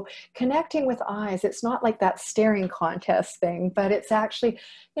 So connecting with eyes, it's not like that staring contest thing, but it's actually,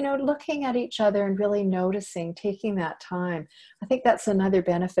 looking at each other and really noticing, taking that time. I think that's another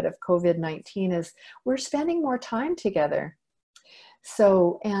benefit of COVID-19 is we're spending more time together.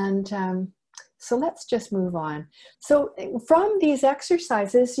 So let's just move on. So from these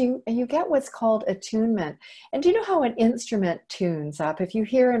exercises, you get what's called attunement. And do you know how an instrument tunes up? If you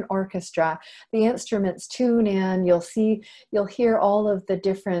hear an orchestra, the instruments tune in, you'll hear all of the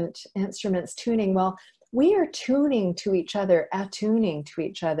different instruments tuning. Well, we are tuning to each other, attuning to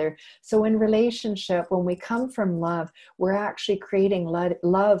each other. So in relationship, when we come from love, we're actually creating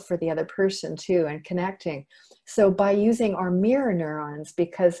love for the other person too, and connecting. So by using our mirror neurons,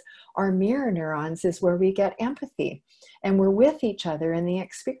 because our mirror neurons is where we get empathy, and we're with each other in the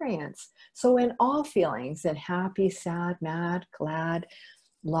experience. So in all feelings, in happy, sad, mad, glad,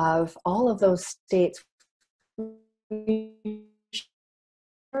 love, all of those states, we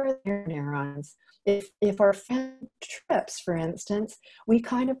share their neurons. If our friend trips, for instance, we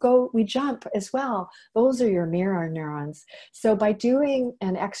jump as well. Those are your mirror neurons. So by doing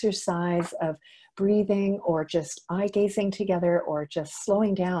an exercise of breathing or just eye gazing together or just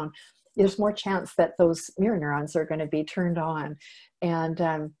slowing down, there's more chance that those mirror neurons are going to be turned on. And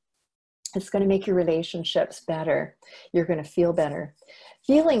it's going to make your relationships better. You're going to feel better.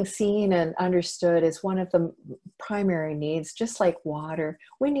 Feeling seen and understood is one of the primary needs, just like water.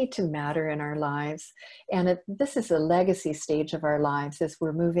 We need to matter in our lives. And this is a legacy stage of our lives as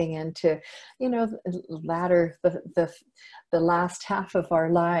we're moving into, the last half of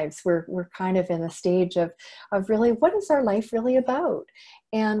our lives. We're kind of in a stage of really, what is our life really about?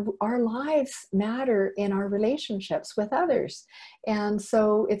 And our lives matter in our relationships with others. And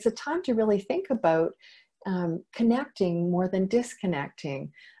so it's a time to really think about connecting more than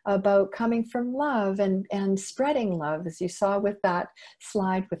disconnecting, about coming from love and spreading love, as you saw with that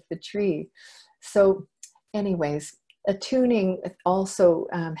slide with the tree. So anyways, attuning also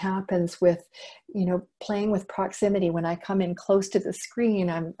happens with, playing with proximity. When I come in close to the screen,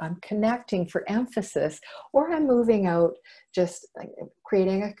 I'm connecting for emphasis, or I'm moving out, just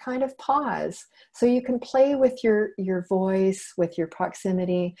creating a kind of pause. So you can play with your voice, with your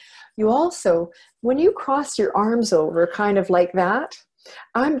proximity. You also, when you cross your arms over, kind of like that,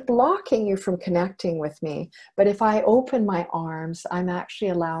 I'm blocking you from connecting with me. But if I open my arms, I'm actually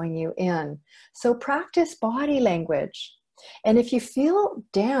allowing you in. So practice body language. And if you feel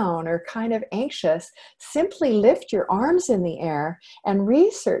down or kind of anxious, simply lift your arms in the air. And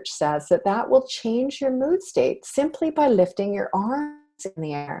research says that will change your mood state simply by lifting your arms in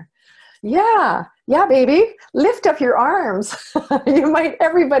the air. Yeah, baby, lift up your arms.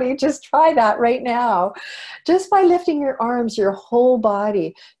 Everybody just try that right now. Just by lifting your arms, your whole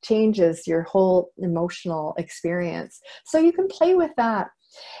body changes your whole emotional experience. So you can play with that.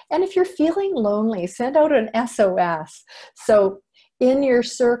 And if you're feeling lonely, send out an SOS. So in your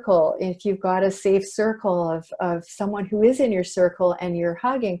circle, if you've got a safe circle of someone who is in your circle and you're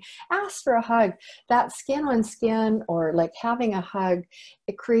hugging, ask for a hug. That skin on skin, or like having a hug,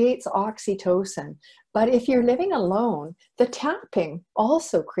 it creates oxytocin. But if you're living alone, the tapping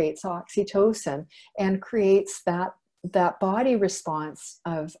also creates oxytocin and creates that body response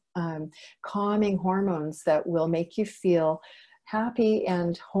of calming hormones that will make you feel happy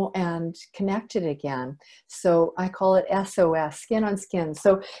and connected again. So I call it SOS, skin on skin.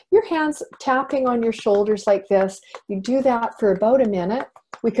 So your hands tapping on your shoulders like this, you do that for about a minute.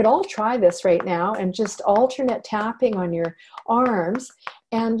 We could all try this right now and just alternate tapping on your arms,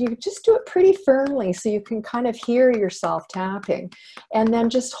 and you just do it pretty firmly so you can kind of hear yourself tapping, and then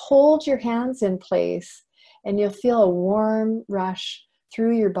just hold your hands in place and you'll feel a warm rush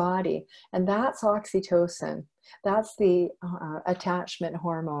through your body, and that's oxytocin. That's the attachment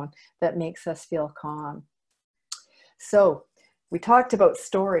hormone that makes us calm. So we talked about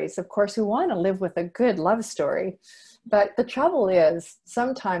stories. Of course, we want to live with a good love story, but the trouble is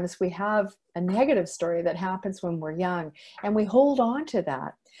sometimes we have a negative story that happens when we're young, and we hold on to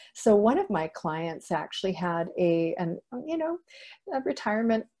that. So one of my clients actually had a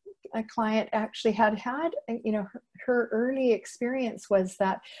retirement. A client actually had her early experience was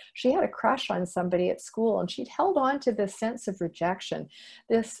that she had a crush on somebody at school, and she'd held on to this sense of rejection.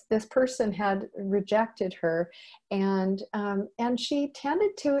 This person had rejected her, and she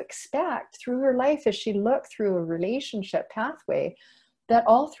tended to expect through her life, as she looked through a relationship pathway, that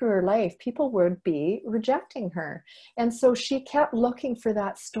all through her life, people would be rejecting her. And so she kept looking for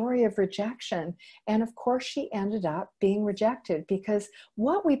that story of rejection. And of course, she ended up being rejected, because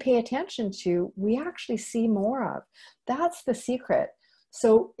what we pay attention to, we actually see more of. That's the secret.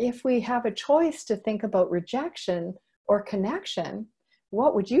 So if we have a choice to think about rejection or connection,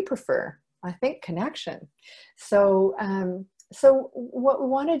 what would you prefer? I think connection. So what we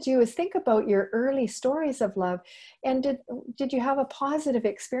want to do is think about your early stories of love, and did you have a positive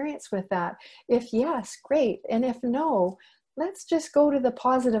experience with that? If yes, great. And if no, let's just go to the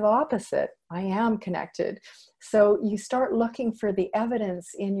positive opposite. I am connected. So you start looking for the evidence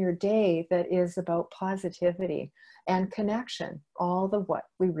in your day that is about positivity and connection, all the what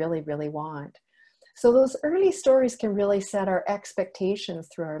we really, really want. So those early stories can really set our expectations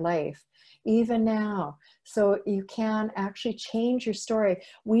through our life, even now. So you can actually change your story.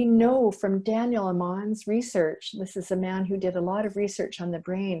 We know from Daniel Amon's research, this is a man who did a lot of research on the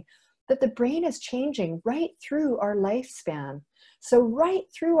brain, that the brain is changing right through our lifespan. So right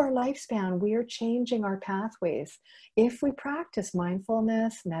through our lifespan, we are changing our pathways. If we practice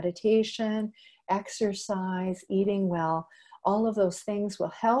mindfulness, meditation, exercise, eating well, all of those things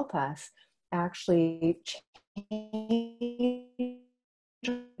will help us actually change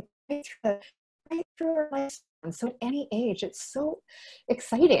right through our lifespan. So at any age, it's so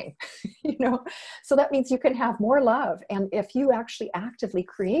exciting, So that means you can have more love. And if you actually actively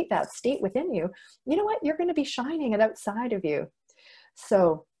create that state within you, you know what? You're going to be shining it outside of you.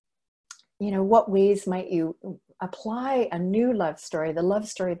 So, what ways might you apply a new love story, the love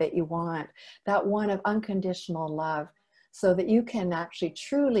story that you want, that one of unconditional love, so that you can actually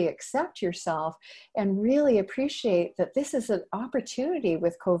truly accept yourself and really appreciate that this is an opportunity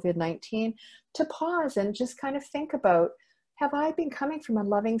with COVID-19 to pause and just kind of think about, have I been coming from a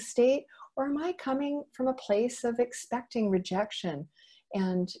loving state, or am I coming from a place of expecting rejection,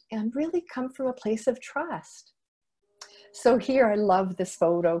 and really come from a place of trust? So here, I love this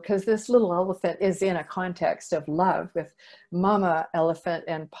photo because this little elephant is in a context of love with Mama Elephant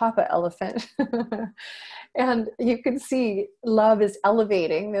and Papa Elephant. And you can see love is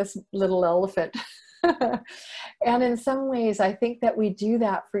elevating this little elephant. And in some ways, I think that we do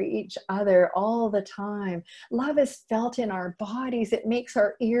that for each other all the time. Love is felt in our bodies. It makes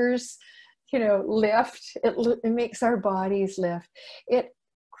our ears, lift. It makes our bodies lift. It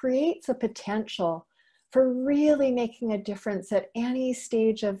creates a potential for really making a difference at any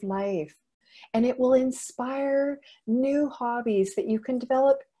stage of life. And it will inspire new hobbies that you can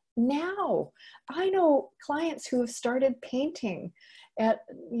develop now. I know clients who have started painting at,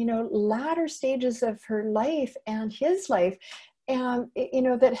 latter stages of her life and his life, and,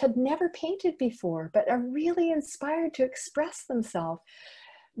 that had never painted before, but are really inspired to express themselves.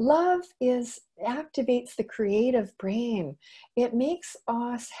 Love activates the creative brain. It makes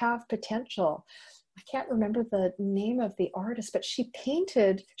us have potential. I can't remember the name of the artist, but she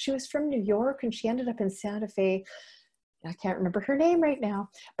was from New York and she ended up in Santa Fe. I can't remember her name right now,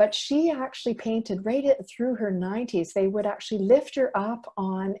 but she actually painted right through her 90s. They would actually lift her up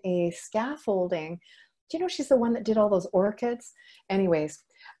on a scaffolding. Do you know she's the one that did all those orchids? Anyways,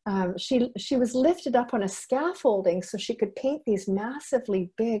 She was lifted up on a scaffolding so she could paint these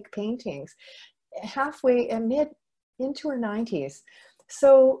massively big paintings, halfway into her 90s.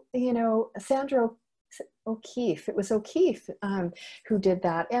 So, you know, Sandra O'Keefe, it was O'Keefe who did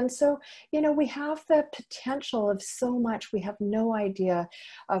that. And so, you know, we have the potential of so much. We have no idea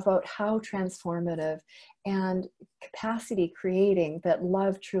about how transformative and capacity creating that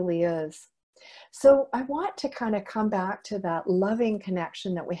love truly is. So I want to kind of come back to that loving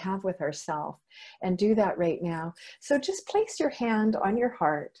connection that we have with ourselves and do that right now. So just place your hand on your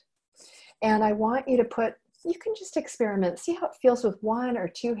heart, and I want you to put, you can just experiment, see how it feels with one or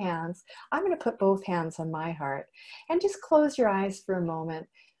two hands. I'm going to put both hands on my heart, and just close your eyes for a moment.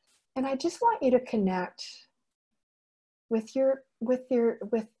 And I just want you to connect with your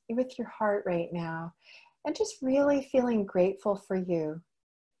heart right now, and just really feeling grateful for you.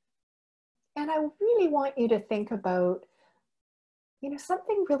 And I really want you to think about, you know,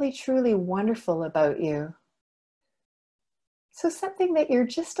 something really truly wonderful about you. So something that you're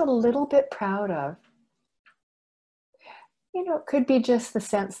just a little bit proud of. You know, it could be just the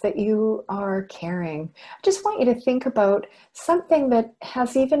sense that you are caring. I just want you to think about something that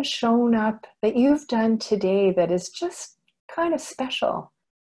has even shown up that you've done today that is just kind of special.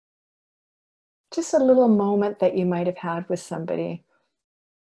 Just a little moment that you might have had with somebody.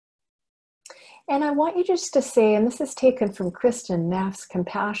 And I want you just to say, and this is taken from Kristen Neff's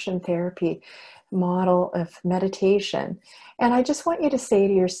compassion therapy model of meditation. And I just want you to say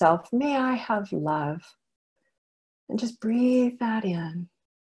to yourself, may I have love. And just breathe that in.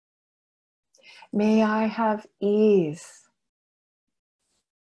 May I have ease.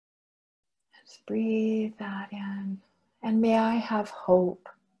 Just breathe that in. And may I have hope.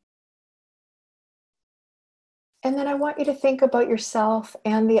 And then I want you to think about yourself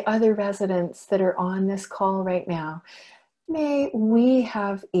and the other residents that are on this call right now. May we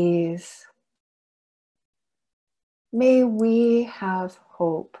have ease. May we have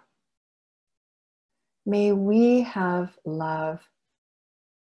hope. May we have love.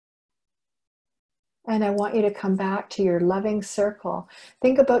 And I want you to come back to your loving circle.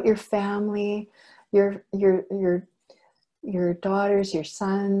 Think about your family, your daughters, your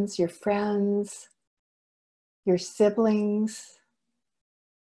sons, your friends, your siblings.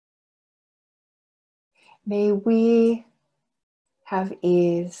 May we have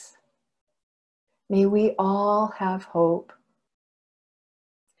ease. May we all have hope.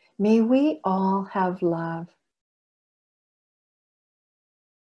 May we all have love.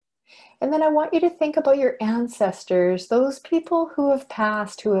 And then I want you to think about your ancestors, those people who have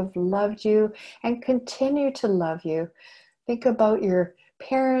passed, who have loved you and continue to love you. Think about your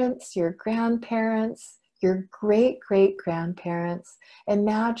parents, your grandparents, your great-great-grandparents.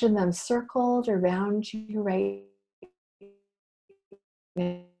 Imagine them circled around you right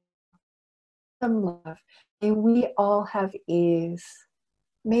now. Some love. May we all have ease.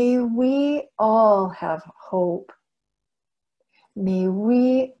 May we all have hope. May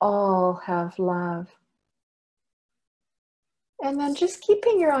we all have love. And then just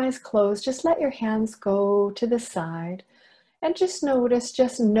keeping your eyes closed, just let your hands go to the side and just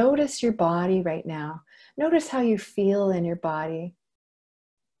notice your body right now. Notice how you feel in your body.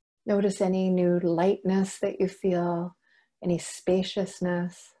 Notice any new lightness that you feel, any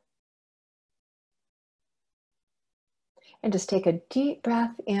spaciousness. And just take a deep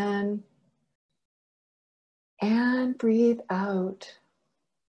breath in and breathe out.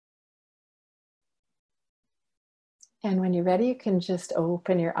 And when you're ready, you can just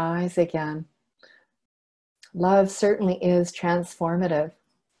open your eyes again. Love certainly is transformative.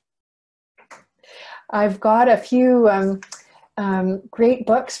 I've got a few great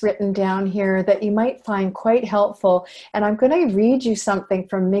books written down here that you might find quite helpful. And I'm going to read you something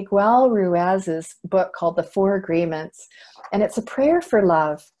from Miguel Ruiz's book called The Four Agreements. And it's a prayer for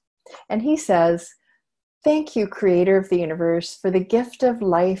love. And he says, "Thank you, Creator of the universe, for the gift of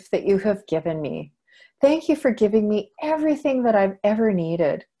life that you have given me. Thank you for giving me everything that I've ever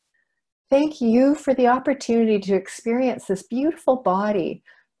needed. Thank you for the opportunity to experience this beautiful body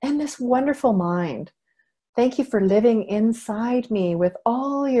and this wonderful mind. Thank you for living inside me with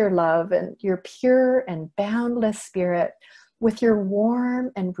all your love and your pure and boundless spirit, with your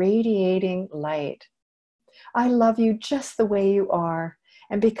warm and radiating light. I love you just the way you are.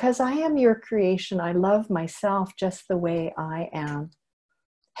 And because I am your creation, I love myself just the way I am.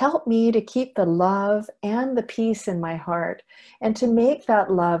 Help me to keep the love and the peace in my heart and to make that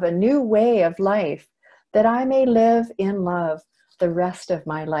love a new way of life, that I may live in love the rest of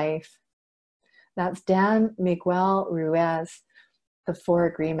my life." That's Dan Miguel Ruiz, The Four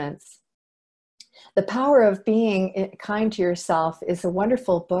Agreements. The Power of Being Kind to Yourself is a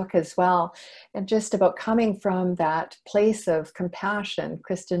wonderful book as well, and just about coming from that place of compassion,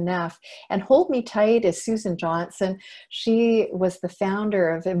 Kristen Neff. And Hold Me Tight is Susan Johnson. She was the founder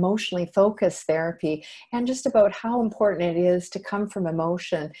of emotionally focused therapy, and just about how important it is to come from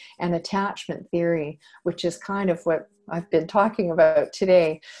emotion and attachment theory, which is kind of what I've been talking about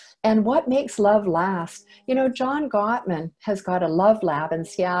today. And what makes love last? You know, John Gottman has got a love lab in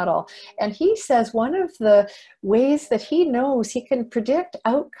Seattle, and he says one of the ways that he knows he can predict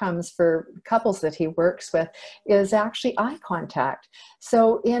outcomes for couples that he works with is actually eye contact.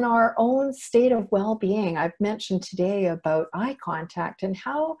 So in our own state of well-being, I've mentioned today about eye contact and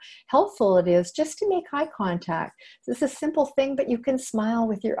how helpful it is just to make eye contact. It's a simple thing, but you can smile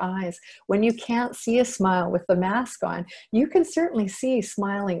with your eyes. When you can't see a smile with the mask on, you can certainly see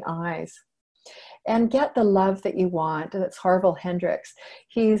smiling eyes. And get the love that you want. That's Harville Hendricks.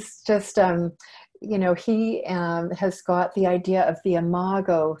 He's just, you know, he has got the idea of the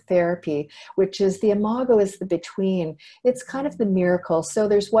imago therapy, which is the imago is the between. It's kind of the miracle. So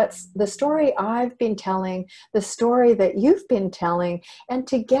there's what's the story I've been telling, the story that you've been telling, and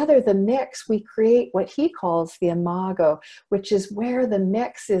together the mix, we create what he calls the imago, which is where the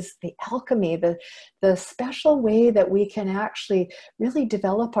mix is the alchemy, the special way that we can actually really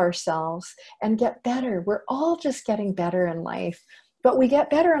develop ourselves and get better. We're all just getting better in life, but we get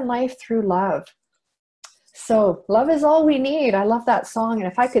better in life through love. So love is all we need. I love that song.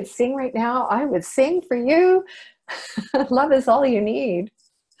 And if I could sing right now, I would sing for you. Love is all you need.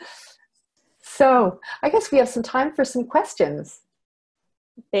 So I guess we have some time for some questions.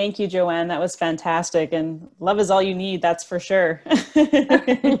 Thank you, Joanne. That was fantastic. And love is all you need. That's for sure.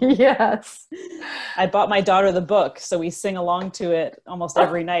 Yes. I bought my daughter the book, so we sing along to it almost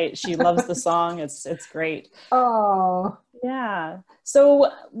every night. She loves the song. It's great. Oh, yeah. So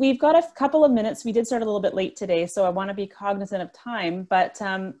we've got a couple of minutes. We did start a little bit late today, so I want to be cognizant of time, but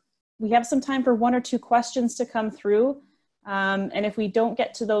we have some time for one or two questions to come through. And if we don't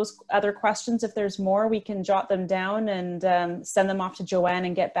get to those other questions, if there's more, we can jot them down and send them off to Joanne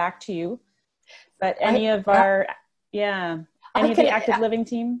and get back to you. But any of the active living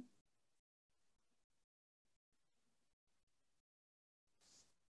team?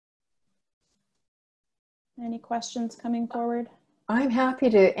 Any questions coming forward? I'm happy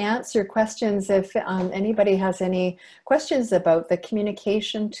to answer questions if anybody has any questions about the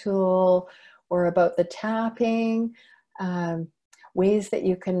communication tool or about the tapping, ways that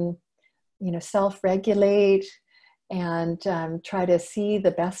you can, you know, self-regulate and try to see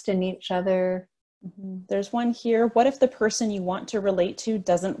the best in each other. Mm-hmm. There's one here. What if the person you want to relate to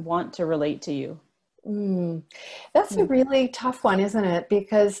doesn't want to relate to you? That's a really tough one, isn't it?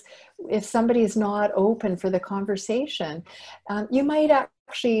 Because if somebody's not open for the conversation, you might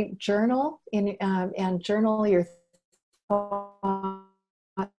actually journal and journal your thoughts.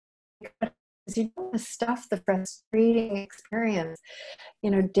 You don't want to stuff the frustrating experience, you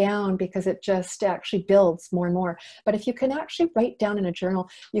know, down, because it just actually builds more and more. But if you can actually write down in a journal,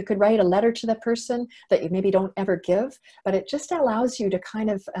 you could write a letter to the person that you maybe don't ever give, but it just allows you to kind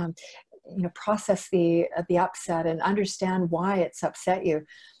of you know, process the upset and understand why it's upset you.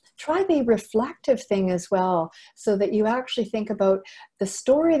 Try the reflective thing as well, so that you actually think about the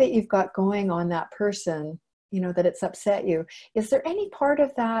story that you've got going on that person, you know, that it's upset you. Is there any part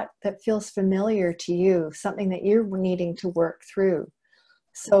of that that feels familiar to you, something that you're needing to work through?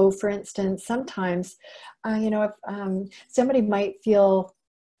 So for instance, sometimes, you know, if somebody might feel,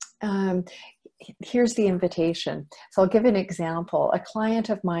 here's the invitation. So I'll give an example. A client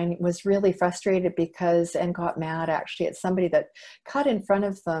of mine was really frustrated and got mad actually at somebody that cut in front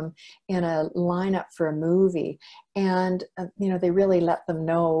of them in a lineup for a movie. And, you know, they really let them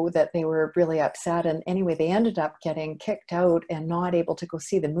know that they were really upset. And anyway, they ended up getting kicked out and not able to go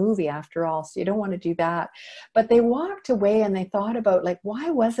see the movie after all. So you don't want to do that. But they walked away and they thought about, like,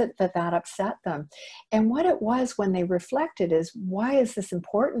 why was it that upset them? And what it was when they reflected is, why is this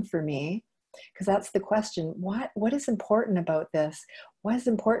important for me? Because that's the question. What is important about this? What is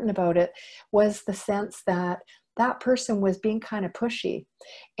important about it was the sense that that person was being kind of pushy,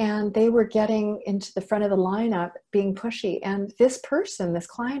 and they were getting into the front of the lineup being pushy. And this person, this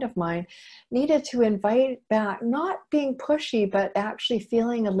client of mine, needed to invite back, not being pushy, but actually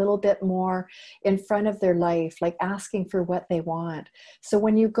feeling a little bit more in front of their life, like asking for what they want. So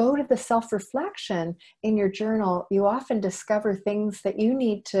when you go to the self-reflection in your journal, you often discover things that you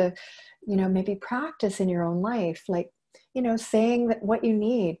need to, you know, maybe practice in your own life, like, you know, saying that what you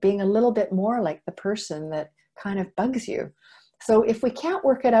need, being a little bit more like the person that kind of bugs you. So if we can't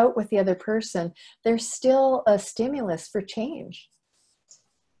work it out with the other person, there's still a stimulus for change.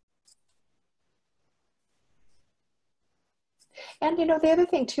 And you know, the other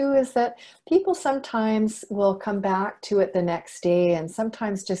thing too is that people sometimes will come back to it the next day, and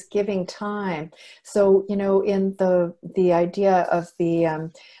sometimes just giving time. So, you know, in the idea of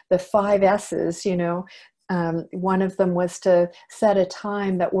the 5 S's, you know, one of them was to set a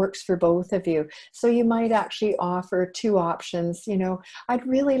time that works for both of you. So you might actually offer 2 options. You know, I'd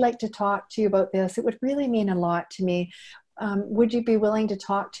really like to talk to you about this. It would really mean a lot to me. Would you be willing to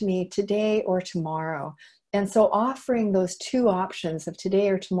talk to me today or tomorrow? And so offering those 2 options of today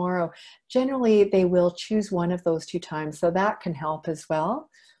or tomorrow, generally they will choose one of those 2 times. So that can help as well.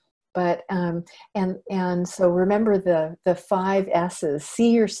 But and so remember the 5 S's.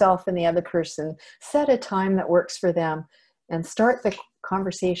 See yourself in the other person. Set a time that works for them, and start the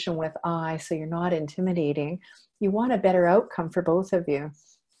conversation with I, so you're not intimidating. You want a better outcome for both of you.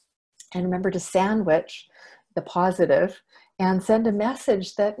 And remember to sandwich the positive and send a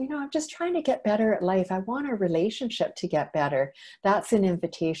message that, you know, I'm just trying to get better at life. I want our relationship to get better. That's an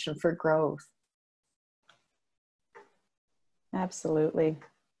invitation for growth. Absolutely.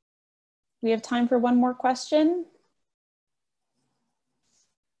 We have time for one more question.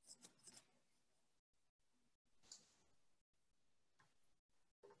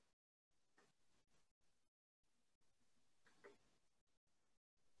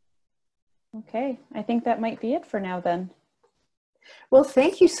 Okay, I think that might be it for now then. Well,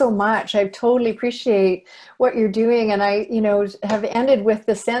 thank you so much. I totally appreciate what you're doing. And I, you know, have ended with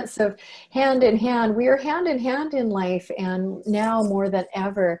the sense of hand in hand. We are hand in hand in life, and now more than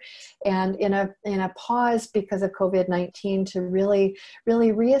ever. And in a pause because of COVID-19 to really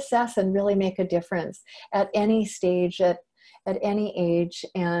reassess and really make a difference at any stage, at any age.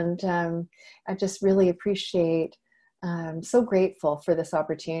 And I just really appreciate, so grateful for this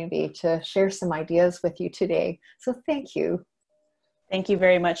opportunity to share some ideas with you today. So thank you. Thank you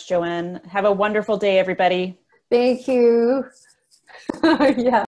very much, Joanne. Have a wonderful day, everybody. Thank you. Yeah.